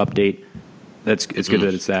they're going to update. It's good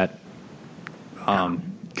that it's that.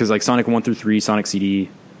 Because like Sonic 1 through 3, Sonic CD,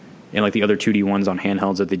 and like the other 2D ones on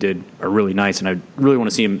handhelds that they did are really nice, and I really want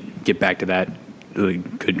to see them get back to that really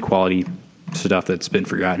good quality stuff that's been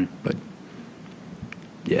forgotten. But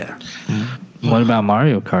yeah. What about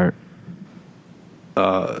Mario Kart?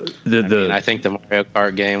 I think the Mario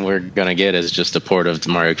Kart game we're gonna get is just a port of the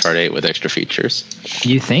Mario Kart 8 with extra features.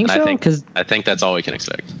 You think so? Because I think that's all we can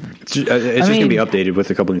expect. It's just gonna be updated with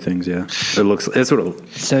a couple new things. Yeah, that's what it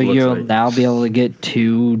looks. So you'll now be able to get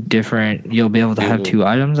two different. You'll be able to have two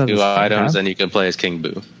items. And you can play as King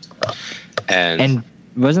Boo. And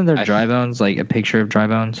wasn't there Dry Bones, like a picture of Dry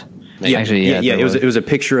Bones? Yeah, actually, yeah. It was a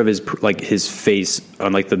picture of his face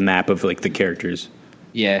on like the map of like the characters.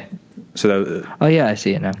 Yeah. So I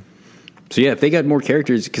see it now. So yeah, if they got more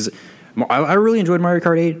characters, because I really enjoyed Mario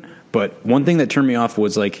Kart 8, but one thing that turned me off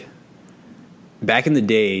was like back in the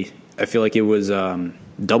day, I feel like it was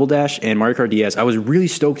Double Dash and Mario Kart DS. I was really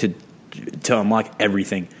stoked to unlock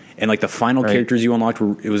everything, and like the final characters you unlocked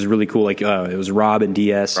it was really cool. Like it was Rob and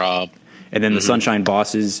DS, and then the Sunshine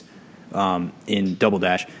bosses in Double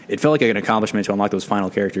Dash. It felt like an accomplishment to unlock those final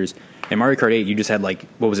characters. In Mario Kart 8, you just had like,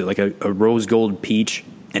 what was it, like a rose gold Peach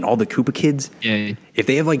and all the Koopa kids. Yeah. If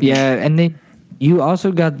they have like and then you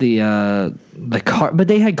also got the cart, but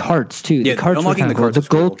they had carts too. Yeah, the carts unlocking were the carts, the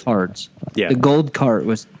gold carts. Yeah, the gold cart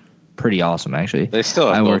was pretty awesome actually. They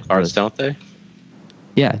still have gold carts, don't they?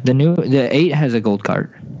 Yeah, the 8 has a gold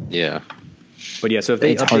cart. Yeah, but yeah, so if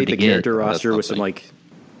they update the character roster with some like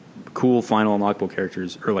cool final unlockable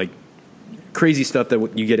characters or like crazy stuff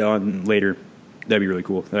that you get on later, that'd be really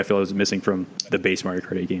cool. That I feel was missing from the base Mario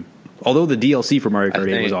Kart 8 game. Although the DLC for Mario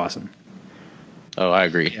Kart 8 was awesome. Oh, I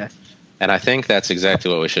agree. Yeah. And I think that's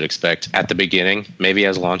exactly what we should expect at the beginning. Maybe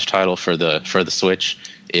as launch title for the Switch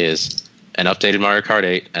is an updated Mario Kart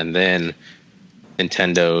 8, and then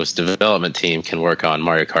Nintendo's development team can work on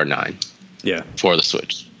Mario Kart 9. Yeah. For the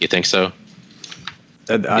Switch. You think so?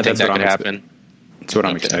 You think that could happen? That's what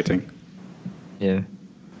I'm expecting. Yeah.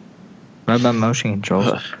 What about motion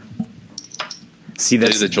control? See,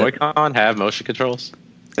 does the Joy-Con have motion controls?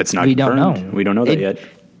 That's not. We don't know. We don't know that yet.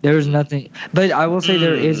 There's nothing, but I will say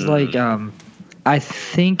there is like I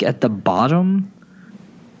think at the bottom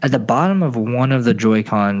of one of the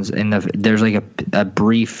Joy-Cons there's like a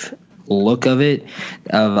brief look of it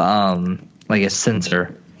of like a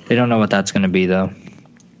sensor. They don't know what that's going to be though.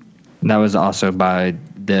 That was also by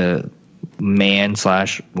the man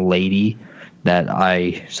 / lady that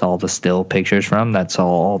I saw the still pictures from that saw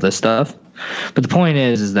all this stuff. But the point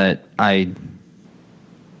is that I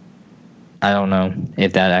don't know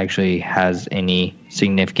if that actually has any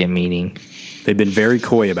significant meaning. They've been very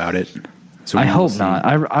coy about it. So I hope not.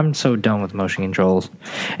 I'm so done with motion controls.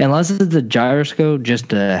 Unless it's a gyroscope just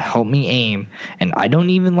to help me aim. And I don't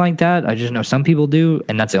even like that. I just know some people do.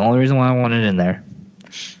 And that's the only reason why I want it in there.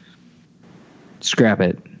 Scrap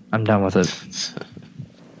it. I'm done with it.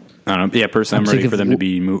 I don't know. Yeah, personally, I'm ready for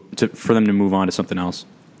them to move on to something else.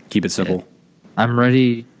 Keep it simple. I'm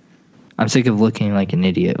ready. I'm sick of looking like an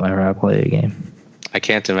idiot whenever I play a game. I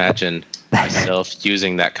can't imagine myself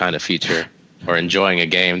using that kind of feature or enjoying a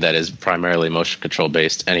game that is primarily motion control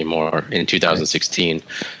based anymore in 2016.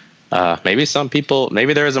 Maybe some people,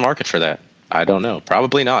 maybe there is a market for that. I don't know.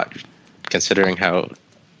 Probably not, considering how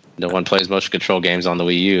no one plays motion control games on the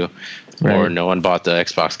Wii U, or no one bought the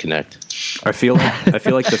Xbox Kinect. I feel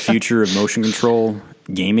like the future of motion control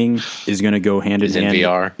gaming is going to go hand in hand. In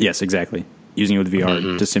VR. Yes, exactly. Using it with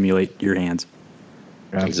VR to simulate your hands.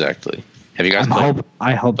 Yeah. Exactly. Have you guys played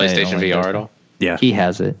PlayStation VR at all? Yeah. He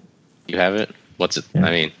has it. You have it? What's it? Yeah.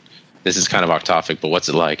 I mean, this is kind of off topic, but what's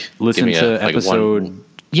it like? Listen to episode.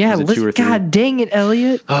 Yeah, God dang it,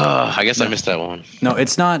 Elliot. I guess I missed that one. No,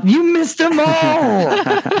 it's not. You missed them all.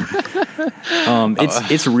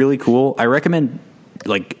 It's really cool. I recommend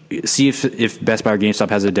see if Best Buy or GameStop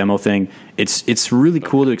has a demo thing. It's really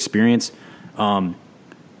cool to experience.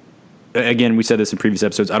 Again, we said this in previous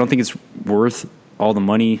episodes. I don't think it's worth all the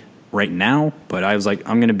money right now, but I was like,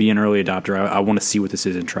 I'm going to be an early adopter. I want to see what this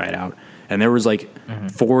is and try it out. And there was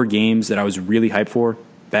 4 games that I was really hyped for: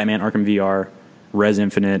 Batman Arkham VR, Res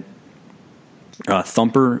Infinite,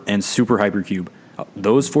 Thumper, and Super Hypercube.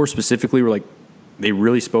 Those 4 specifically were they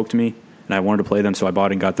really spoke to me, and I wanted to play them, so I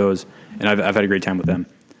bought and got those, and I've had a great time with them.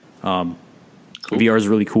 Cool. VR is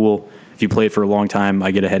really cool. If you play it for a long time,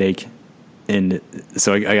 I get a headache, and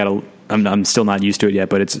so I'm still not used to it yet,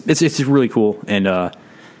 but it's really cool, and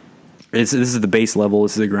this is the base level.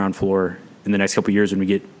 This is the ground floor. In the next couple of years, when we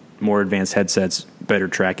get more advanced headsets, better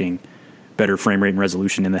tracking, better frame rate and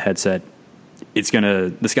resolution in the headset,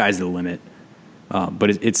 the sky's the limit. But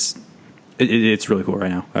it's really cool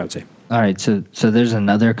right now, I would say. All right, so there's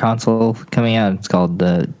another console coming out. It's called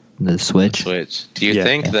the Switch. Do you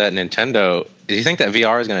think that Nintendo? Do you think that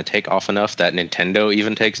VR is going to take off enough that Nintendo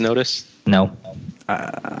even takes notice? No,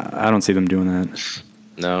 I don't see them doing that.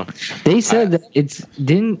 No, they said that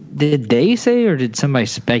did they say, or did somebody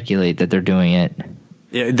speculate that they're doing it?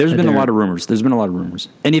 Yeah, there's been a lot of rumors.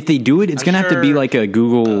 And if they do it, it's going to have to be like a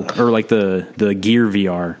Google or like the Gear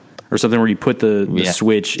VR or something where you put the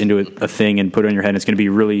Switch into a thing and put it on your head. And it's going to be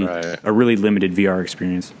a really limited VR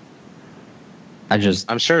experience.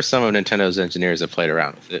 I'm sure some of Nintendo's engineers have played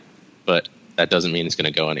around with it, but that doesn't mean it's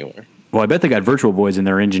going to go anywhere. Well, I bet they got Virtual Boys in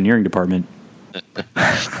their engineering department.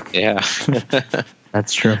 Yeah.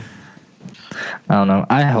 That's true. I don't know.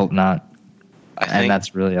 I hope not. And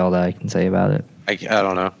that's really all that I can say about it. I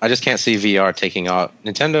don't know. I just can't see VR taking off.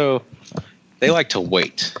 Nintendo, they like to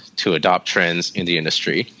wait to adopt trends in the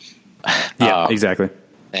industry. Yeah, exactly.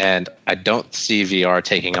 And I don't see VR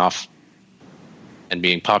taking off and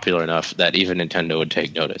being popular enough that even Nintendo would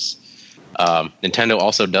take notice. Nintendo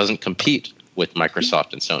also doesn't compete with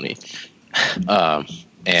Microsoft and Sony.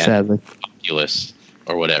 And sadly, Oculus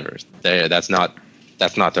or whatever. That's not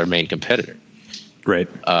their main competitor. Right.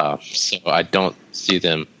 So I don't see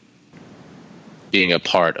them being a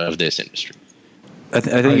part of this industry. I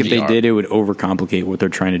think if they did, it would overcomplicate what they're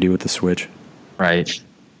trying to do with the Switch. Right.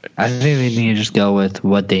 I think they need to just go with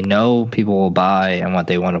what they know people will buy and what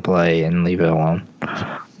they want to play and leave it alone.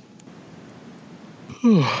 I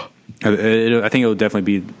think it'll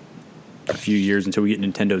definitely be a few years until we get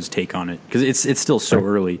Nintendo's take on it, because it's still so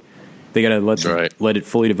early. They got to let it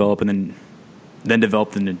fully develop and then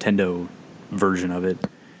develop the Nintendo version of it.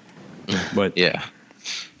 But yeah,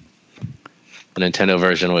 the Nintendo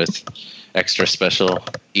version with extra special,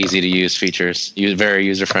 easy to use features, very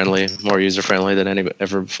user friendly, more user friendly than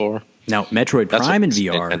ever before. Now, Metroid Prime in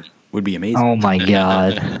VR would be amazing. Oh my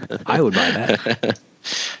god, I would buy that.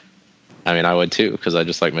 I mean, I would too, because I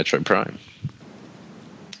just like Metroid Prime.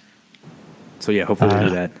 So yeah, hopefully we'll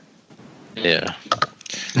do that. Yeah.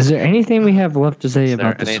 Is there anything we have left to say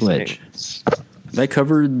about the Switch? I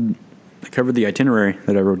covered the itinerary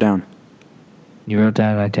that I wrote down. You wrote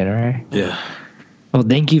down an itinerary? Yeah. Well,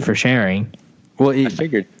 thank you for sharing. Well, I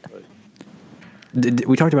figured.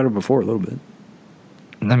 We talked about it before a little bit.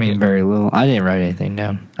 I mean, very little. I didn't write anything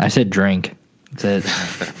down. I said drink. That's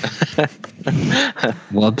it.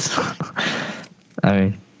 Whoops. I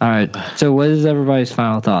mean, all right. So what is everybody's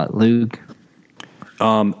final thought? Luke,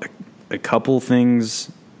 A couple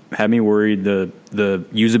things had me worried. The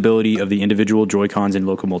usability of the individual Joy-Cons in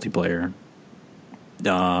local multiplayer.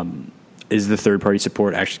 Is the third-party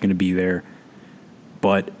support actually going to be there?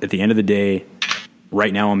 But at the end of the day,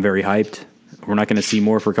 right now I'm very hyped. We're not going to see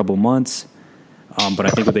more for a couple of months, but I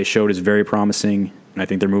think what they showed is very promising, and I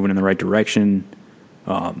think they're moving in the right direction.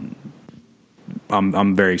 I'm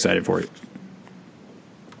very excited for it.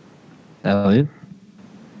 Elliot?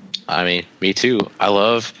 I mean, me too. I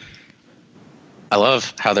love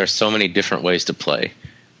how there's so many different ways to play,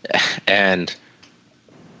 and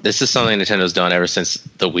this is something Nintendo's done ever since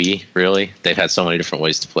the Wii. Really, they've had so many different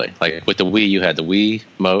ways to play. Like with the Wii, you had the Wii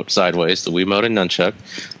Mote sideways, the Wii Mote and nunchuck,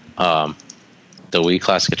 the Wii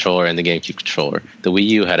Classic controller, and the GameCube controller. The Wii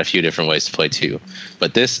U had a few different ways to play too,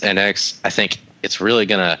 but this NX, I think it's really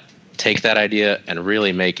gonna take that idea and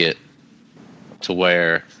really make it to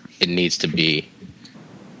where it needs to be.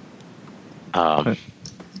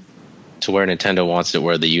 To where Nintendo wants it,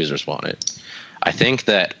 where the users want it. I think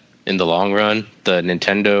that in the long run, the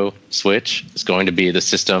Nintendo Switch is going to be the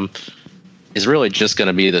system, is really just going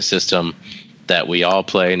to be the system that we all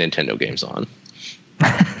play Nintendo games on.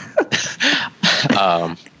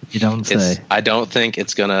 You don't say. I don't think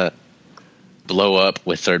it's going to blow up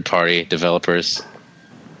with third-party developers,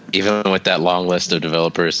 even with that long list of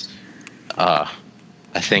developers. I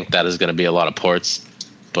think that is going to be a lot of ports,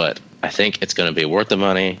 but I think it's going to be worth the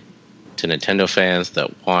money to Nintendo fans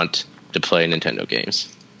that want to play Nintendo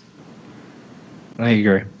games. I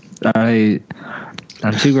agree. I'm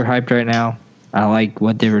super hyped right now. I like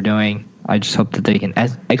what they were doing. I just hope that they can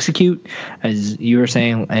execute, as you were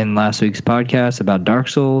saying in last week's podcast about Dark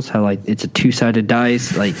Souls, how like it's a two-sided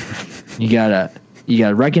dice. Like you gotta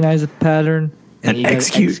recognize the pattern and you gotta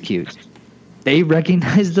execute. They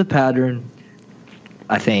recognize the pattern.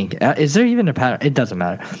 I think is there even a pattern? It doesn't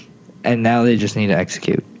matter. And now they just need to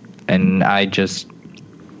execute. And the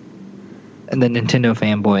Nintendo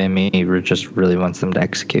fanboy in me just really wants them to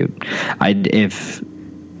execute.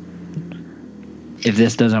 If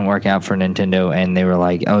this doesn't work out for Nintendo and they were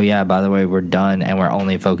like, oh yeah, by the way, we're done and we're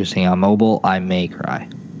only focusing on mobile, I may cry.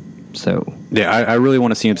 So yeah, I really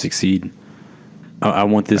want to see them succeed. I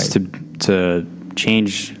want this to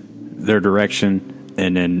change their direction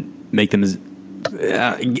and then make them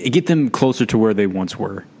get them closer to where they once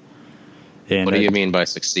were. And what do you mean by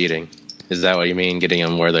succeeding? Is that what you mean, getting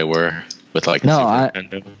them where they were with like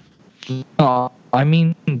Nintendo? No, I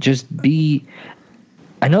mean just be.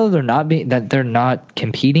 I know they're not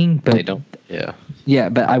competing, but they don't. Yeah. Yeah,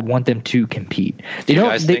 but I want them to compete. Do you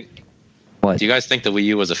guys think the Wii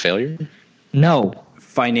U was a failure? No.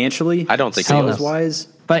 Financially, I don't think sales wise.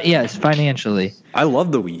 But yes, financially. I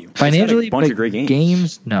love the Wii U. Financially, a bunch of great games.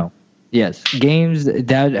 Games, no. Yes, games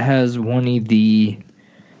that has one of the.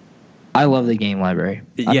 I love the game library.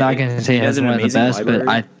 I'm not going to say it has one of the best, library,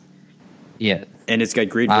 but and it's got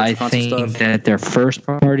great virtual console stuff. I think that their first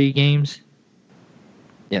party games.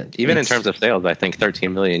 Yeah, even in terms of sales, I think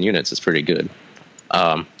 13 million units is pretty good.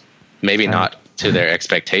 Maybe not to their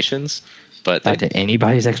expectations, but not to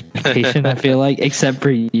anybody's expectation. I feel like, except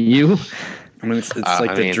for you. I mean, it's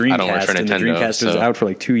like the Dreamcast, and the Dreamcast was out for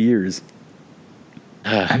like 2 years.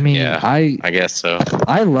 I mean, yeah, I guess so.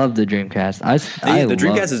 I love the Dreamcast. The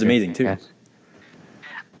Dreamcast is amazing too.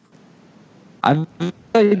 I feel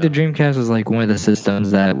like the Dreamcast was like one of the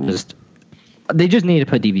systems that was. They just needed to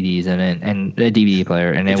put DVDs in it and a DVD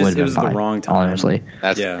player, and it would have been fine. The wrong time. Honestly,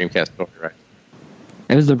 that's the Dreamcast story, right?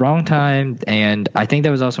 It was the wrong time, and I think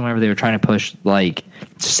that was also whenever they were trying to push, like,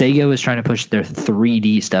 Sega was trying to push their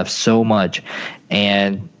 3D stuff so much,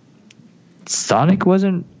 and Sonic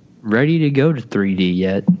wasn't ready to go to 3D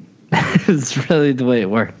yet. It's really the way it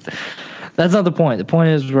worked. That's not the point. The point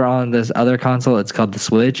is we're on this other console. It's called the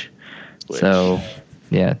Switch. So,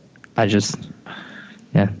 yeah,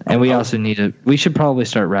 and we also we should probably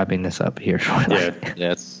start wrapping this up here shortly.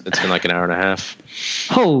 Yeah, it's been like an hour and a half.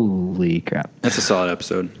 Holy crap. That's a solid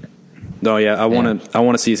episode. No, yeah, I want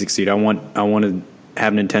to see it succeed. I want to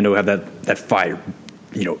have Nintendo have that fire,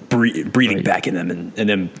 breathing back in them and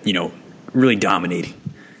them, really dominating.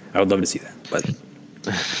 I would love to see that. But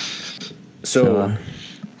so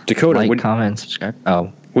Dakota, comment, subscribe.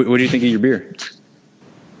 Oh. What do you think of your beer?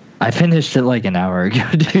 I finished it like an hour ago,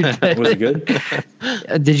 dude. Was it good?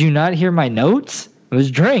 Did you not hear my notes? It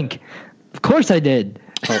was drink. Of course I did.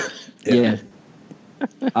 Oh, yeah.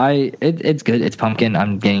 It's good. It's pumpkin.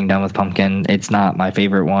 I'm getting done with pumpkin. It's not my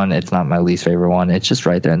favorite one. It's not my least favorite one. It's just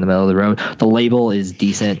right there in the middle of the road. The label is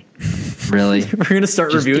decent. Really. We're going to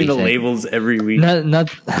start just reviewing decent. The labels every week.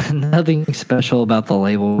 Nothing special about the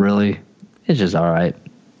label, really. It's just all right.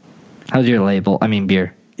 How's your label? I mean,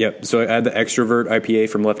 beer. Yep. So I had the Extrovert IPA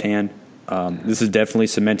from Left Hand. This is definitely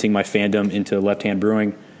cementing my fandom into Left Hand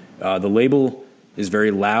Brewing. The label is very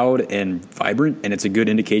loud and vibrant, and it's a good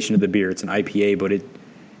indication of the beer. It's an IPA, but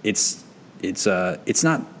it's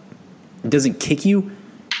not. It doesn't kick you,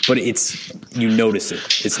 but you notice it.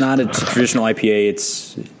 It's not a traditional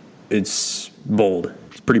IPA. It's bold.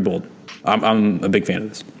 It's pretty bold. I'm a big fan of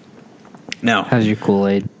this. Now, how's your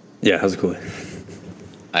Kool-Aid? Yeah, how's the Kool-Aid?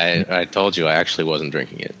 I told you I actually wasn't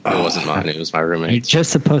drinking it. It wasn't mine. It was my roommate's. You're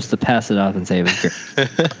just supposed to pass it off and say it was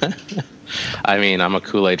great. I mean, I'm a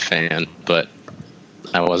Kool-Aid fan, but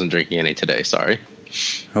I wasn't drinking any today. Sorry.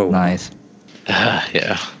 Oh, nice.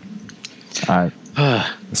 Yeah. All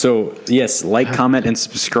right. So, yes, like, comment, and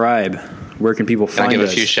subscribe. Where can people find us? Can I give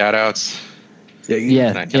a few shout-outs?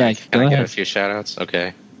 Yeah. Can I give a few shout-outs?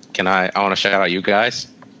 Okay. I want to shout out you guys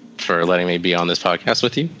for letting me be on this podcast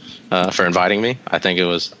with you, for inviting me. I think it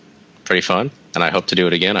was pretty fun, and I hope to do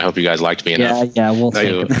it again. I hope you guys liked me enough. Yeah, we'll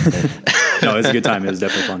see. No, it was a good time. It was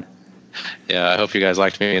definitely fun. Yeah, I hope you guys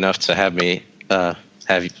liked me enough to have me on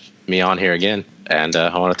here again. And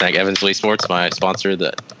I want to thank Evans Lee Sports, my sponsor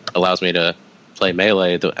that allows me to play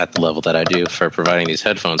Melee at the level that I do, for providing these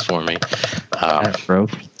headphones for me. That's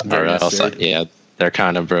broke. Or else, yeah, they're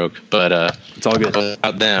kind of broke. But it's all good.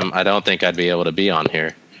 Without them, I don't think I'd be able to be on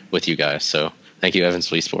here with you guys. So thank you,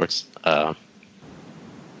 Evans Lee Sports.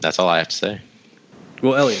 That's all I have to say.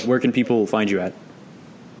 Well, Elliot, where can people find you at?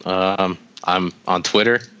 I'm on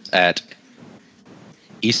Twitter at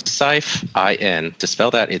Eseifin. To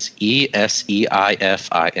spell that, it's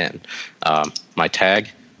ESEIFIN. My tag,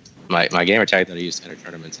 my gamer tag that I use to enter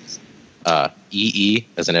tournaments is EE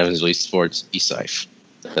as in Evans Lee Sports Eseif.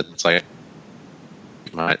 That's like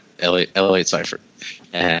my Elliot Cipher.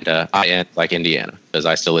 And IN like Indiana, because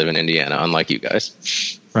I still live in Indiana, unlike you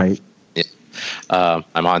guys. Right. Yeah.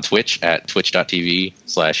 I'm on Twitch at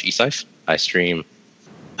twitch.tv/Eseif. I stream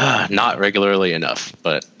not regularly enough,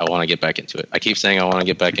 but I want to get back into it. I keep saying I want to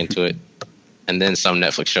get back into it, and then some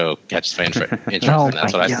Netflix show catches my interest, and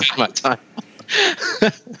that's what I spend my time.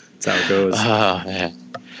 That's how it goes. Oh, man.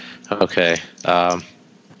 Okay.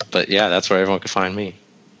 But yeah, that's where everyone can find me.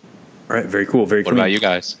 All right, very cool. Very cool. What about you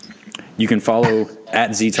guys? You can follow at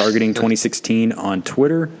ZTargeting 2016 on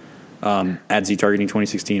Twitter, at ZTargeting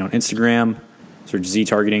 2016 on Instagram. Search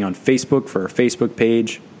ZTargeting on Facebook for our Facebook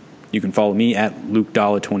page. You can follow me at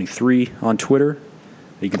LukeDalla23 on Twitter.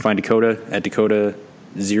 You can find Dakota at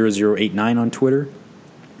Dakota0089 on Twitter.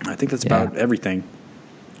 I think that's about everything.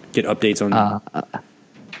 Get updates on.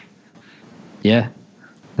 Yeah,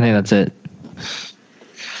 I think that's it.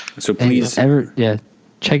 So please,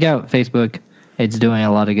 check out Facebook. It's doing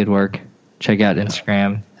a lot of good work. Check out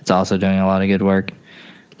Instagram. It's also doing a lot of good work.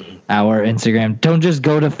 Our Instagram. Don't just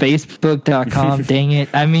go to Facebook.com. Dang it.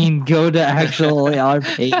 I mean, go to actually our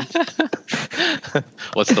page.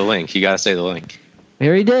 What's the link? You got to say the link. We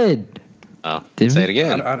already did. Oh, say it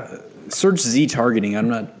again. Search ZTargeting. I'm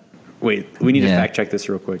not. Wait, we need to fact check this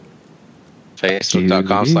real quick.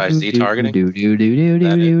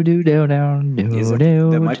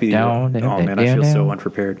 Facebook.com/ZTargeting. That might be. Oh man, I feel so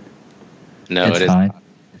unprepared. No, it is fine.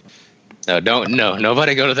 No, don't. No,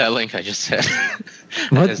 nobody go to that link I just said.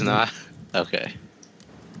 That is not okay.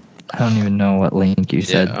 I don't even know what link you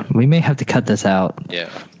said. Yeah. We may have to cut this out. Yeah.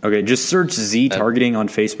 Okay, just search ZTargeting on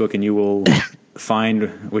Facebook and you will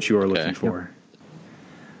find what you are looking for.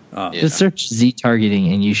 Just search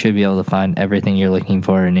ZTargeting and you should be able to find everything you're looking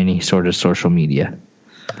for in any sort of social media.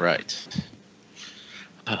 Right.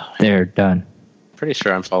 They're done. Pretty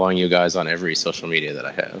sure I'm following you guys on every social media that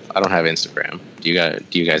I have. I don't have Instagram. Do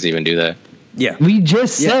you guys even do that? Yeah. We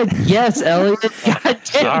just said yes, Elliot. God damn.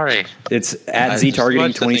 Sorry. It's at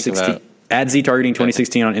ZTargeting 2016. At ZTargeting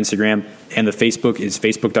 2016 on Instagram, and the Facebook is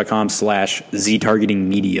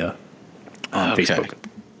facebook.com/ZTargetingMedia on Facebook.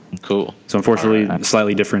 Cool. So unfortunately,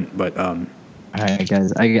 slightly different, but all right,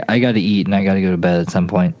 guys, I got to eat and I got to go to bed at some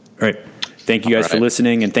point. All right. Thank you guys for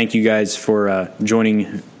listening, and thank you guys for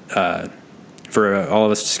joining. For all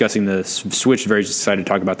of us discussing the Switch, very excited to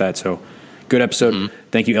talk about that. So, good episode. Mm-hmm.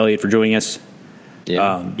 Thank you, Elliot, for joining us.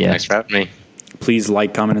 Yeah. Thanks for having me. Please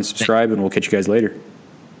like, comment, and subscribe, and we'll catch you guys later.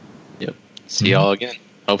 Yep. See y'all again,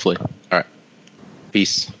 hopefully. All right.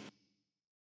 Peace.